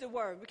change the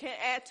word. We can't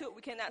add to it.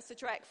 We cannot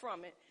subtract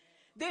from it.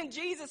 Then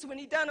Jesus, when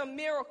he done a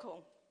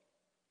miracle,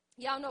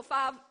 y'all know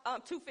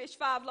 2 fish,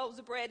 5 loaves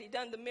of bread. He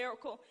done the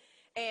miracle.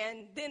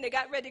 And then they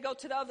got ready to go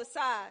to the other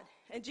side.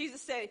 And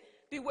Jesus said,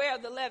 beware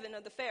of the leaven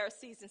of the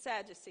Pharisees and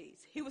Sadducees.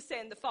 He was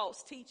saying the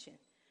false teaching.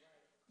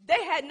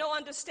 They had no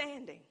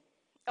understanding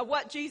of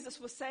what Jesus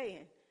was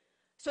saying.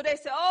 So they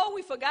said, oh,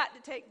 we forgot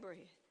to take bread.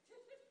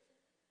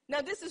 Now,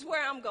 this is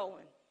where I'm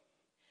going.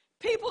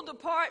 People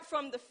depart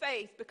from the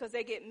faith because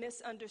they get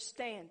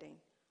misunderstanding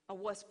of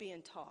what's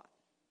being taught.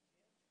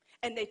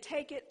 And they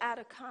take it out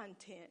of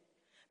content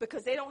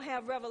because they don't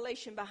have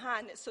revelation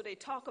behind it. So they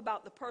talk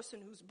about the person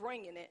who's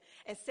bringing it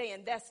and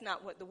saying that's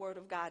not what the word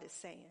of God is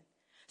saying.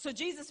 So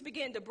Jesus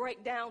began to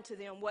break down to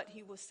them what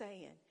he was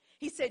saying.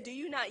 He said, do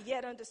you not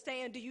yet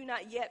understand? Do you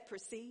not yet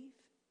perceive?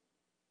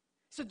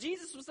 So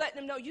Jesus was letting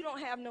them know you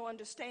don't have no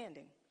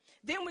understanding.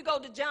 Then we go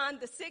to John,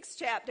 the 6th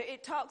chapter.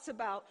 It talks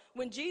about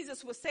when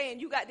Jesus was saying,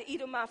 you got to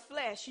eat of my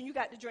flesh and you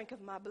got to drink of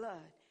my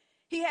blood.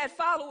 He had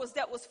followers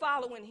that was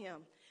following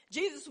him.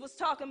 Jesus was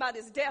talking about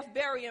his death,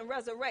 burial, and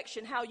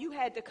resurrection, how you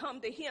had to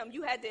come to him.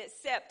 You had to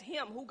accept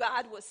him, who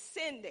God was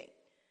sending.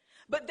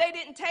 But they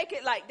didn't take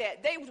it like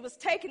that. They was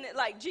taking it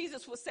like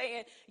Jesus was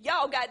saying,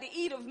 y'all got to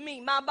eat of me,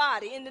 my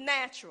body, in the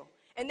natural.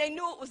 And they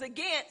knew it was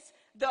against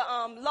the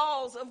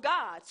laws of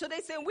God. So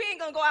they said, we ain't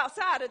going to go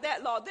outside of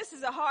that law. This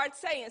is a hard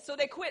saying. So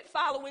they quit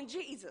following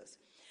Jesus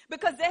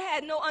because they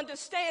had no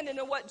understanding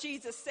of what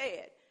Jesus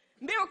said.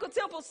 Miracle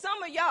Temple,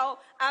 some of y'all,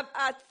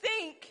 I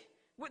think,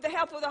 with the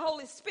help of the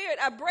Holy Spirit,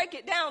 I break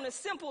it down as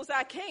simple as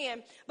I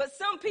can. But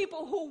some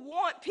people who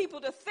want people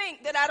to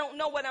think that I don't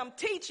know what I'm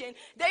teaching,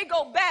 they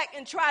go back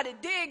and try to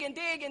dig and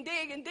dig and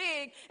dig and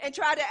dig and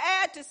try to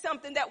add to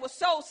something that was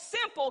so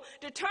simple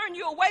to turn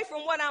you away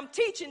from what I'm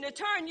teaching, to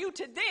turn you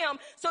to them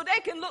so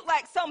they can look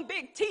like some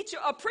big teacher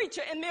or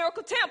preacher in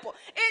Miracle Temple.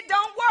 It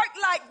don't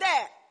work like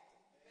that.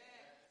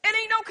 It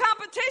ain't no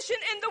competition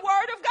in the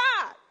Word of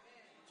God.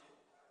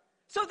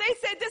 So they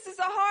said this is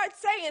a hard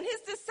saying.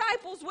 His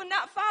disciples would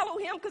not follow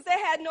him because they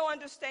had no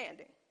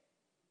understanding.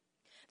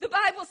 The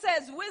Bible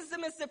says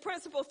wisdom is the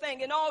principal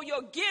thing in all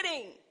your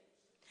getting.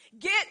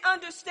 Get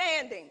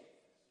understanding.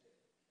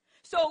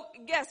 So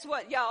guess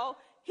what, y'all?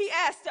 He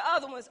asked the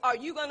other ones, are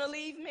you going to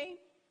leave me?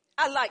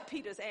 I like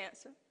Peter's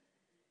answer.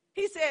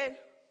 He said,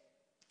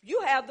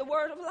 you have the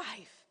word of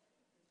life.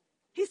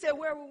 He said,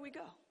 where will we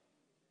go?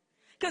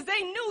 Because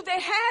they knew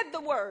they had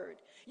the word.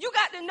 You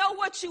got to know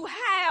what you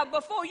have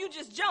before you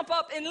just jump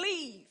up and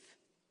leave.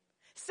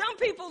 Some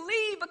people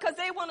leave because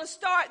they want to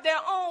start their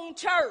own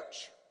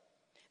church.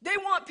 They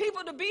want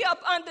people to be up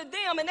under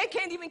them, and they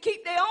can't even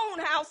keep their own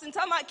house and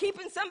talking about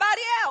keeping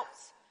somebody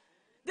else.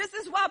 This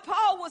is why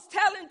Paul was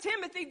telling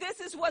Timothy, this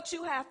is what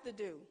you have to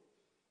do.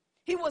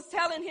 He was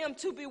telling him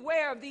to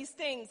beware of these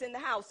things in the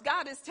house.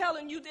 God is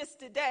telling you this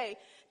today,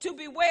 to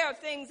beware of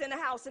things in the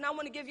house. And I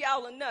want to give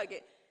y'all a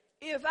nugget.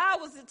 If I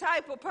was the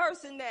type of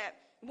person that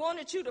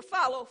wanted you to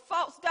follow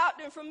false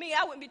doctrine from me,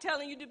 I wouldn't be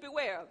telling you to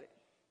beware of it.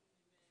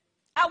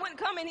 I wouldn't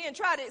come in here and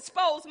try to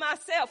expose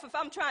myself if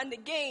I'm trying to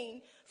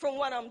gain from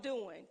what I'm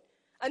doing.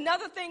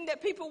 Another thing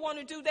that people want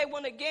to do, they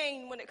want to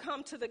gain when it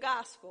comes to the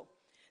gospel.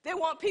 They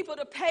want people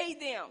to pay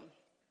them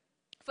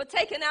for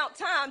taking out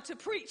time to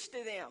preach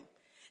to them,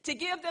 to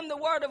give them the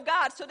word of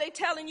God. So they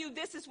telling you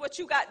this is what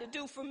you got to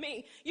do for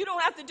me. You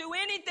don't have to do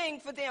anything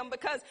for them,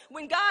 because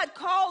when God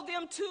called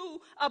them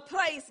to a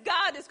place,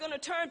 God is going to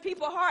turn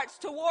people's hearts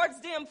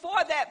towards them for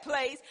that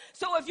place.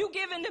 So if you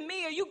giving to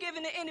me or you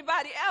giving to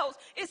anybody else,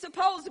 it's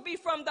supposed to be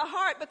from the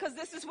heart, because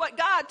this is what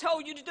God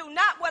told you to do,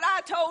 not what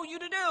I told you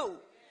to do.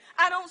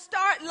 I don't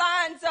start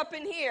lines up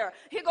in here.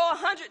 Here go a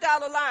 $100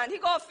 line.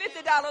 Here go a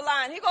 $50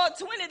 line. Here go a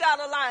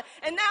 $20 line.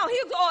 And now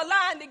here go a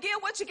line to give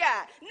what you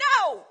got.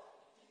 No.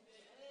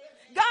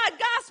 God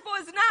gospel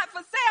is not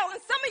for sale.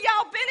 And some of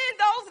y'all been in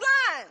those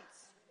lines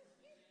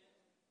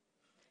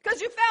because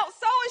you felt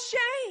so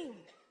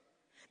ashamed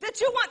that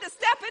you want to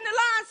step in the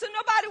line so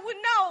nobody would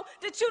know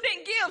that you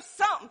didn't give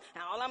something.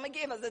 Now all I'm going to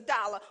give is $1.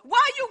 Why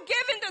are you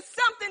giving to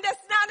something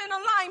that's not in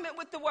alignment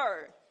with the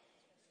word?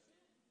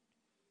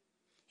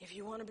 If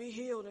you want to be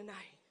healed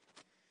tonight,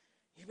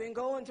 you've been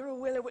going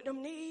through, Willie, with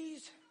them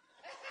knees.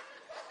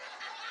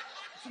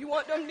 If you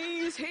want them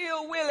knees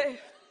healed, Willie,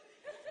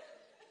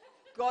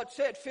 God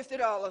said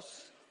 $50.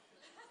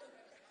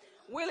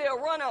 Willie will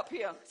run up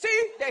here.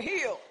 See, they're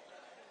healed.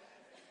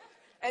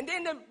 And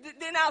then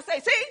I'll say,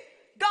 see,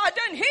 God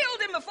done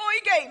healed him before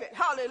he gave it.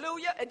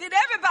 Hallelujah. And did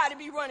everybody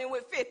be running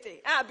with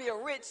 50? I'd be a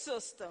rich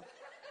sister.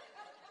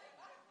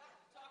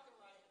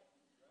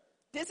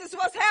 This is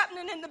what's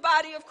happening in the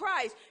body of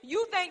Christ.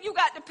 You think you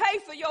got to pay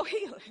for your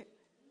healing.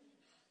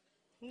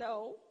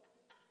 No.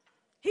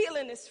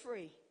 Healing is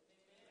free.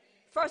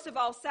 First of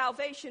all,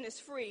 salvation is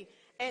free.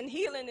 And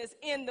healing is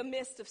in the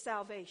midst of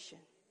salvation.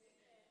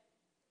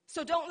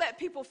 So don't let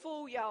people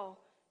fool y'all.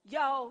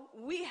 Y'all,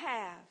 we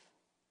have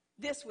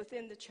this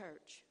within the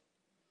church.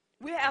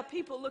 We have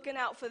people looking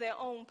out for their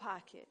own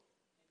pocket.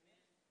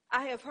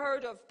 I have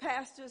heard of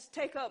pastors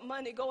take up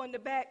money, go in the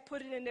back,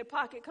 put it in their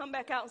pocket, come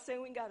back out and say,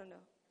 we ain't got enough.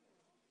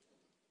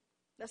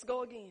 Let's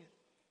go again.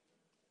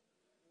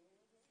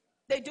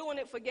 They're doing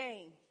it for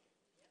gain.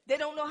 They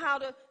don't know how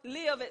to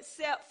live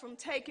except from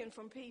taking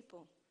from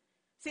people.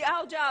 See,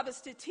 our job is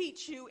to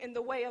teach you in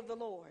the way of the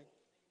Lord.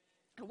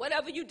 And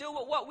whatever you do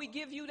with what we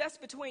give you, that's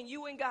between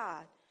you and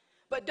God.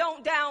 But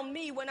don't down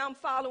me when I'm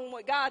following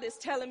what God is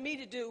telling me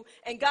to do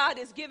and God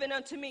is giving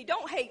unto me.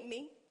 Don't hate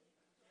me.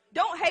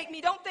 Don't hate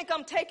me. Don't think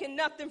I'm taking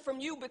nothing from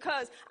you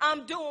because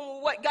I'm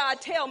doing what God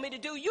tell me to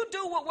do. You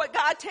do what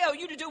God tell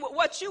you to do with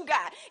what you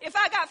got. If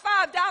I got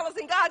 $5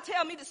 and God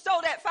tell me to sow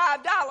that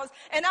 $5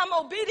 and I'm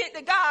obedient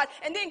to God,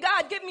 and then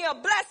God give me a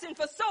blessing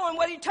for sowing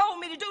what he told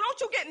me to do,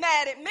 don't you get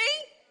mad at me.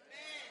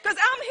 Because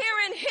I'm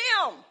hearing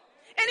him.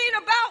 It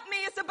ain't about me,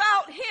 it's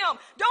about him.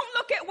 Don't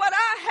look at what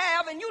I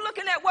have and you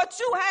looking at what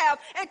you have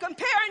and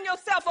comparing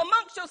yourself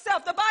amongst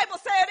yourself. The Bible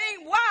said it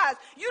ain't wise.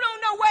 You don't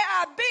know where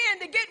I've been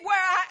to get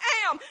where I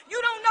am. You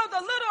don't know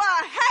the little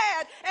I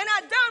had, and I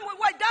done with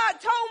what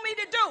God told me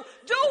to do.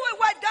 Do with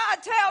what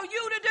God tell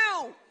you to do.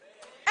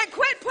 And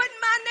quit putting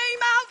my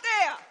name out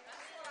there.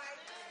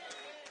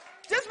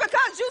 Just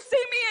because you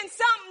see me in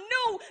something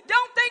new,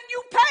 don't think you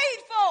paid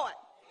for it.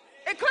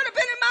 It could have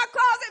been in my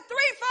closet 3-4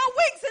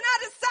 weeks and I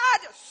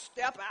decided to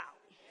step out.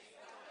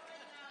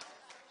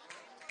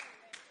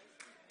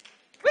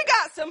 We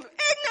got some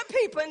ignorant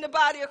people in the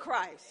body of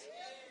Christ.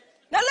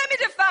 Now let me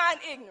define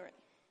ignorant.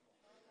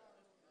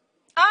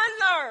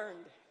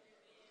 Unlearned.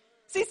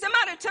 See,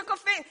 somebody took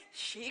offense.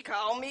 She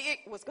called me.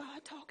 Was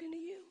God talking to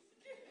you?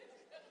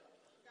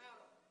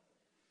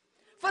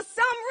 For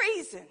some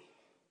reason,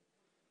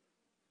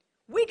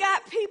 we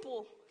got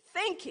people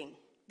thinking.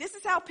 This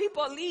is how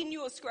people are leading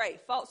you astray,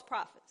 false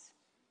prophets.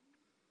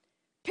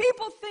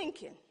 People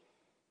thinking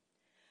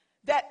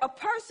that a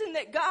person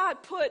that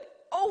God put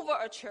over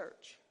a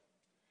church,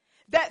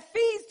 that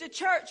feeds the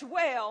church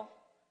well,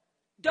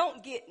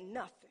 don't get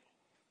nothing.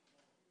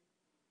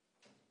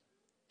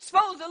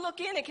 Supposed to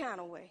look any kind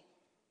of way.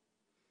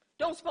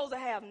 Don't supposed to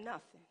have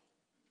nothing.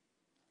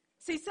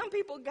 See, some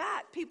people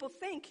got people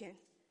thinking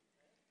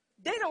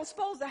they don't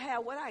supposed to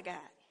have what I got.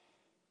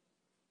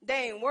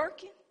 They ain't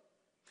working.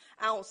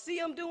 I don't see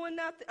them doing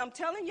nothing. I'm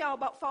telling y'all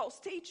about false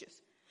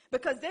teachers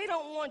because they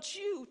don't want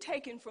you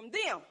taken from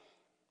them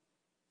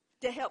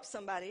to help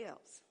somebody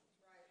else.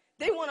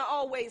 They want to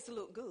always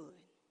look good.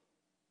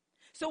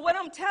 So what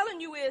I'm telling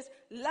you is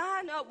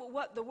line up with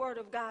what the word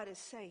of God is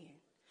saying.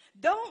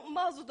 Don't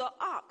muzzle the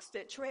ox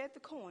that tread the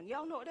corn.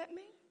 Y'all know what that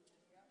means?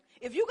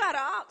 If you got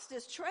an ox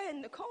that's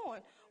treading the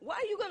corn, why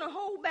are you going to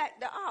hold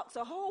back the ox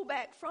or hold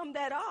back from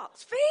that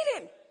ox? Feed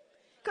him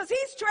because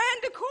he's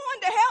treading the corn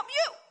to help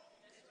you.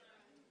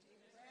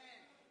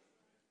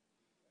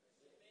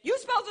 You're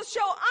supposed to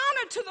show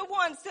honor to the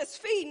ones that's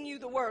feeding you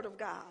the word of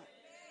God.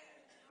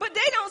 But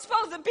they don't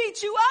supposed to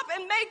beat you up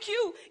and make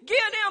you give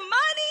them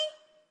money.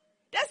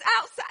 That's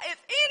outside. If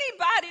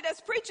anybody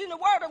that's preaching the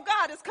word of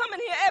God is coming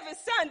here every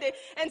Sunday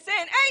and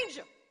saying,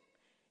 Angel,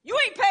 you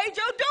ain't paid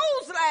your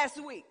dues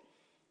last week.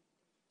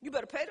 You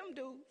better pay them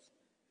dues.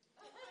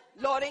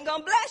 Lord ain't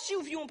going to bless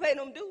you if you don't pay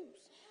them dues.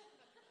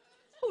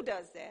 Who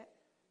does that?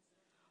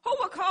 Who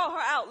would call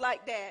her out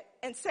like that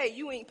and say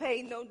you ain't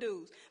paid no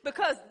dues?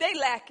 Because they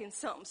lacking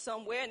something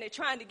somewhere and they're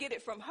trying to get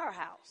it from her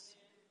house.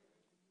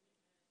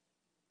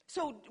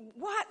 So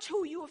watch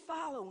who you are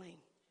following.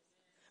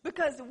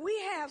 Because we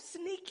have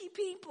sneaky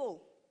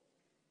people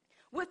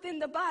within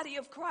the body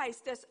of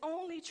Christ that's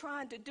only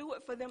trying to do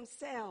it for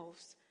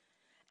themselves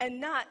and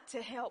not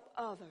to help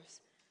others.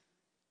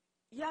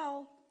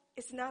 Y'all,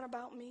 it's not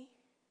about me.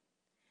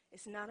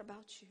 It's not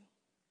about you.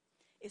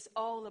 It's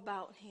all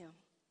about him.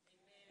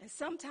 And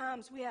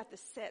sometimes we have to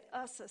set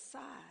us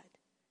aside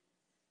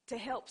to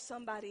help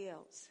somebody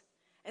else.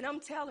 And I'm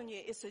telling you,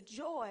 it's a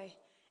joy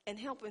in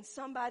helping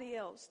somebody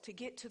else to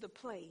get to the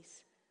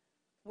place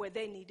where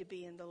they need to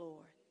be in the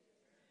Lord.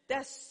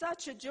 That's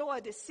such a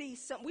joy to see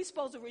we're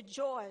supposed to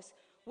rejoice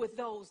with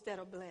those that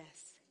are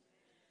blessed.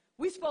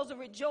 We're supposed to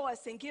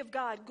rejoice and give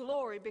God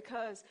glory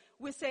because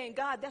we're saying,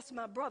 God, that's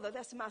my brother,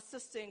 that's my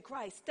sister in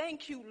Christ.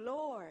 Thank you,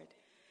 Lord.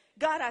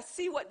 God, I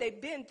see what they've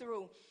been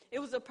through. It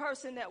was a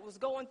person that was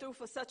going through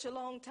for such a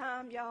long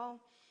time, y'all.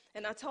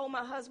 And I told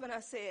my husband, I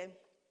said,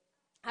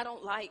 I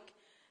don't like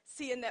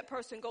seeing that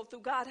person go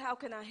through. God, how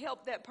can I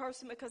help that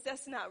person? Because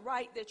that's not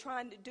right. They're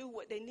trying to do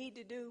what they need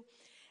to do.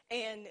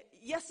 And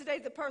yesterday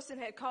the person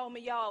had called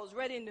me, y'all. I was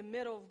right in the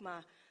middle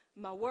of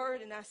my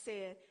word. And I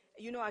said,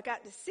 you know, I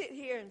got to sit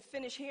here and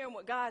finish hearing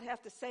what God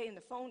have to say. And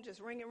the phone just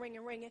ringing.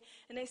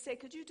 And they said,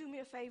 could you do me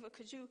a favor?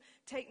 Could you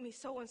take me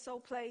so-and-so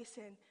place?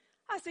 And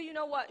I said, you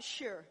know what?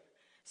 Sure.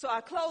 So I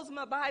closed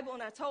my Bible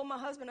and I told my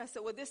husband, I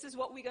said, well, this is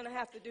what we're going to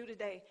have to do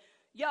today.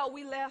 Y'all,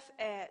 we left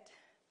at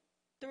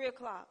 3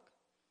 o'clock.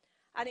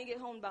 I didn't get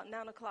home about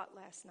 9 o'clock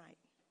last night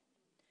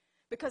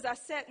because I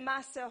set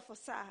myself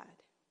aside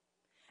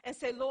and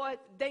say, Lord,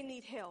 they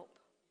need help.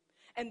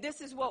 And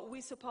this is what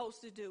we're supposed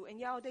to do. And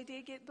y'all, they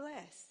did get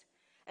blessed.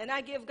 And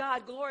I give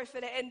God glory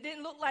for that. And it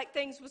didn't look like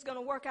things was going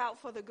to work out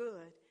for the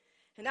good.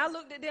 And I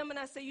looked at them and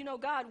I said, you know,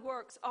 God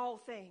works all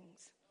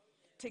things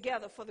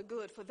together for the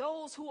good, for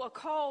those who are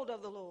called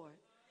of the Lord.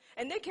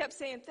 And they kept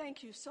saying,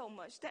 thank you so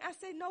much. I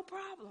said, no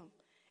problem.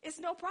 It's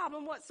no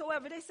problem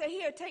whatsoever. They say,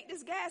 here, take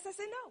this gas. I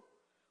said, no,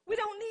 we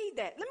don't need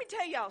that. Let me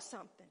tell y'all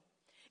something.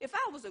 If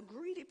I was a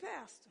greedy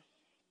pastor,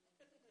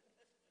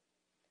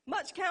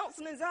 much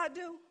counseling as I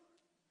do,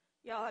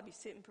 y'all, I'd be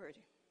sitting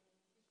pretty.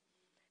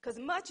 Because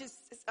much as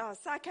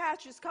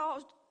psychiatrists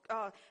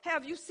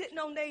have you sitting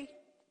on their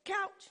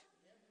couch,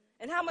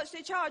 and how much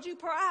they charge you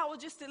per hour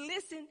just to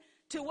listen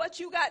to what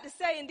you got to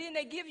say, and then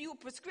they give you a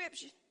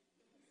prescription.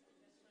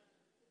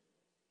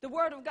 The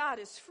word of God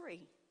is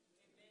free.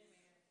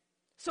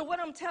 So what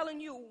I'm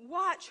telling you,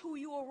 watch who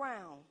you're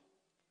around.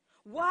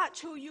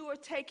 Watch who you are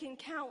taking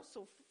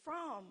counsel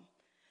from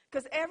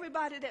Because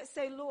everybody that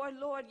say, Lord,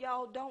 Lord,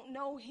 y'all don't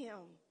know him.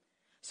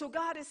 So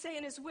God is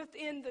saying it's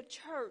within the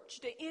church.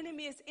 The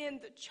enemy is in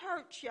the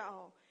church,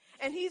 y'all.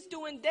 And he's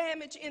doing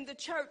damage in the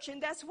church,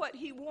 and that's what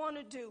he want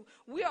to do.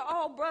 We are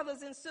all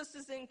brothers and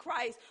sisters in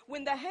Christ.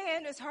 When the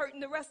hand is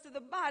hurting, the rest of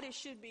the body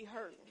should be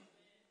hurting.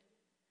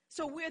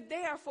 So we're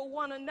there for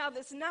one another.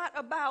 It's not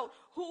about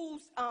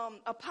who's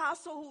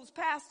apostle, who's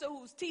pastor,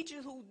 who's teacher,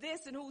 who's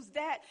this and who's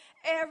that.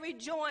 Every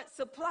joint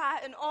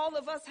supply, and all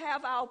of us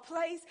have our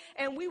place,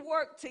 and we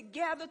work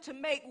together to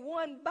make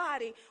one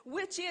body,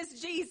 which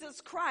is Jesus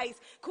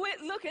Christ.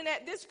 Quit looking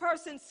at this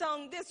person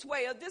sung this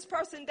way, or this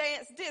person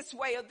danced this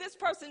way, or this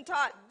person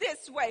taught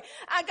this way.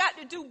 I got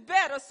to do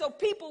better so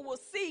people will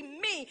see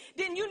me.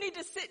 Then you need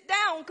to sit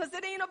down, because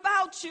it ain't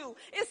about you.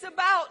 It's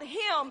about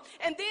him.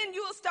 And then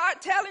you'll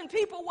start telling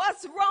people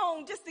what's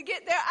wrong just to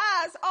get their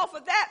eyes off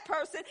of that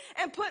person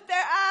and put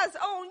their eyes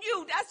on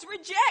you. That's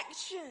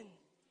rejection.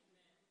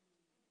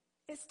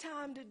 It's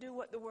time to do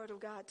what the Word of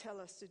God tells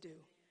us to do.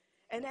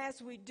 And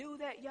as we do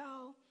that,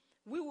 y'all,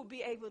 we will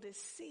be able to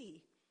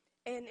see.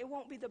 And it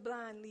won't be the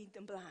blind lead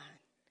the blind,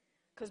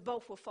 because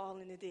both will fall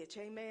in the ditch.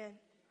 Amen?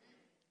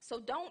 So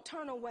don't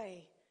turn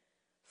away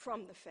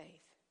from the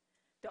faith.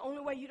 The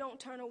only way you don't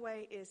turn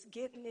away is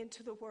getting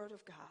into the Word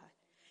of God.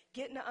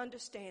 Getting the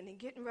understanding,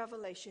 getting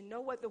revelation, know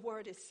what the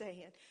Word is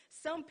saying.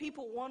 Some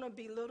people want to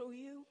belittle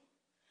you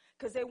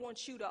because they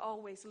want you to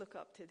always look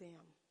up to them.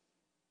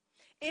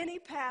 Any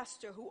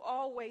pastor who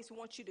always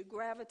wants you to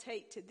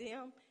gravitate to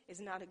them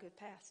is not a good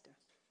pastor.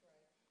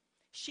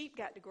 Sheep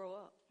got to grow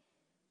up.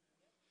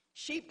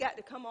 Sheep got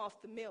to come off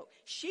the milk.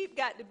 Sheep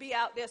got to be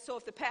out there so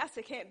if the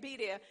pastor can't be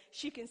there,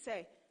 she can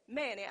say,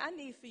 Manny, I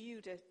need for you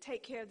to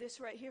take care of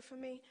this right here for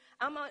me.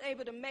 I'm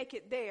unable to make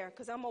it there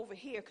because I'm over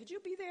here. Could you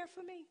be there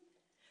for me?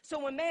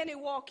 So when Manny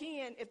walk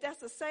in, if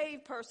that's a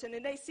saved person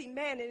and they see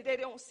Manny and they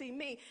don't see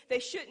me, they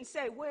shouldn't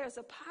say, where's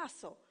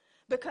Apostle?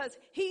 Because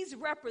he's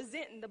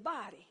representing the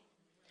body.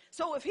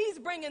 So if he's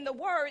bringing the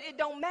word, it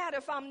don't matter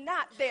if I'm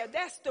not there.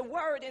 That's the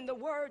word, and the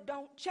word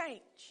don't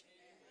change.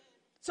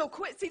 So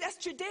quit. See, that's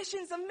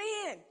traditions of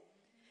men.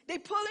 They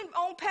pulling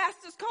on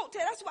pastors'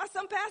 coattails. That's why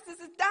some pastors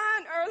is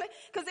dying early,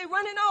 because they're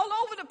running all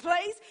over the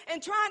place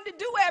and trying to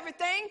do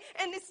everything,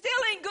 and it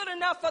still ain't good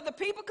enough for the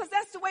people, because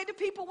that's the way the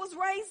people was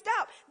raised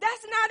up.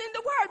 That's not in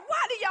the Word.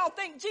 Why do y'all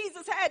think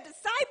Jesus had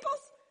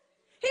disciples?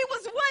 He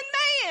was one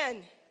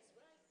man.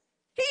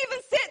 He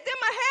even sent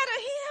them ahead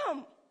of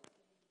him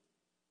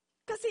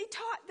because he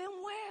taught them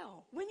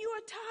well. When you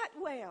are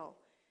taught well,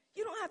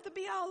 you don't have to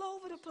be all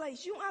over the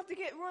place. You don't have to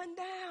get run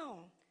down.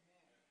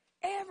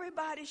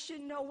 Everybody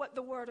should know what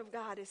the Word of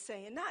God is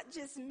saying. Not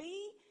just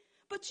me,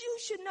 but you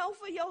should know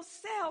for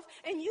yourself,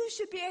 and you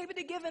should be able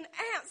to give an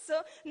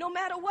answer no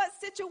matter what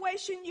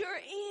situation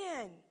you're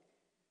in.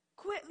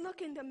 Quit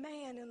looking to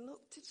man and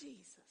look to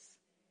Jesus,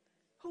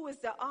 who is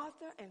the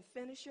author and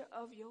finisher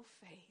of your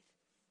faith.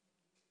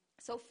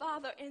 So,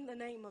 Father, in the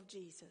name of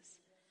Jesus,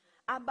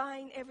 I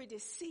bind every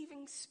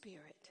deceiving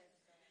spirit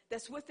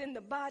that's within the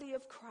body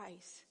of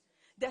Christ,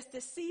 that's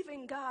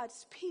deceiving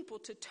God's people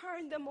to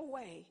turn them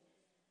away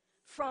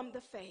from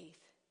the faith,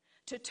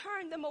 to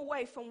turn them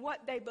away from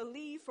what they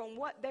believe, from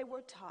what they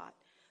were taught.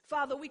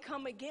 Father, we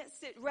come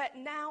against it right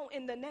now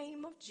in the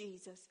name of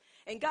Jesus.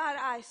 And God,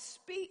 I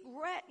speak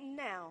right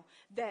now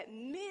that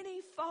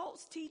many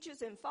false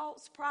teachers and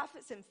false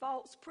prophets and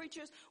false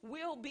preachers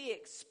will be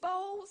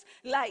exposed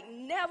like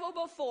never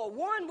before.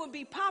 One will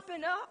be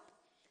popping up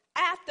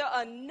after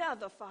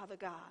another, Father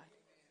God.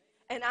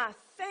 And I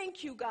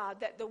thank you, God,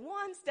 that the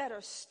ones that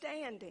are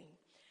standing,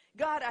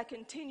 God, I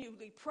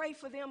continually pray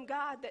for them,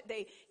 God, that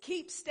they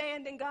keep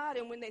standing, God,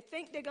 and when they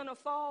think they're going to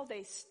fall,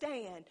 they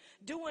stand.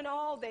 Doing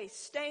all, they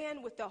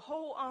stand with the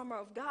whole armor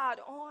of God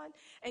on.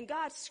 And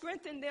God,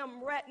 strengthen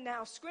them right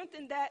now.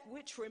 Strengthen that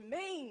which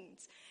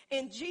remains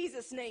in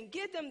Jesus' name.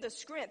 Give them the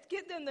strength.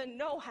 Give them the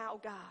know-how,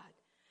 God,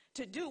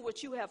 to do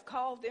what you have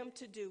called them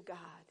to do, God.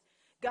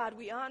 God,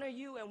 we honor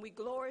you and we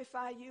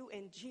glorify you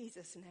in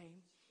Jesus'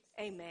 name.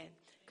 Amen.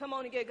 Come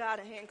on and give God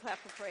a hand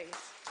clap of praise.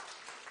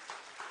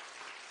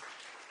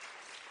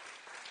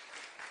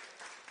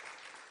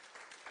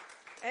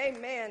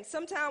 Amen.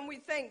 Sometimes we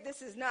think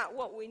this is not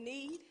what we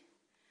need,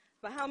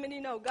 but how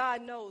many know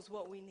God knows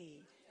what we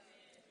need?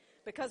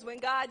 Because when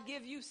God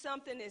gives you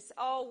something, it's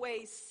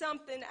always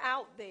something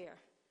out there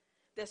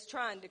that's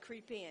trying to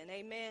creep in.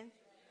 Amen.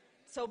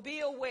 So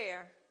be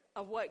aware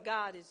of what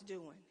God is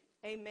doing.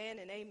 Amen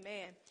and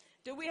amen.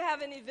 Do we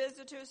have any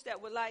visitors that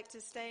would like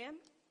to stand?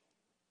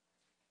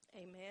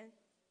 Amen.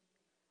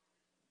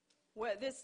 Well, this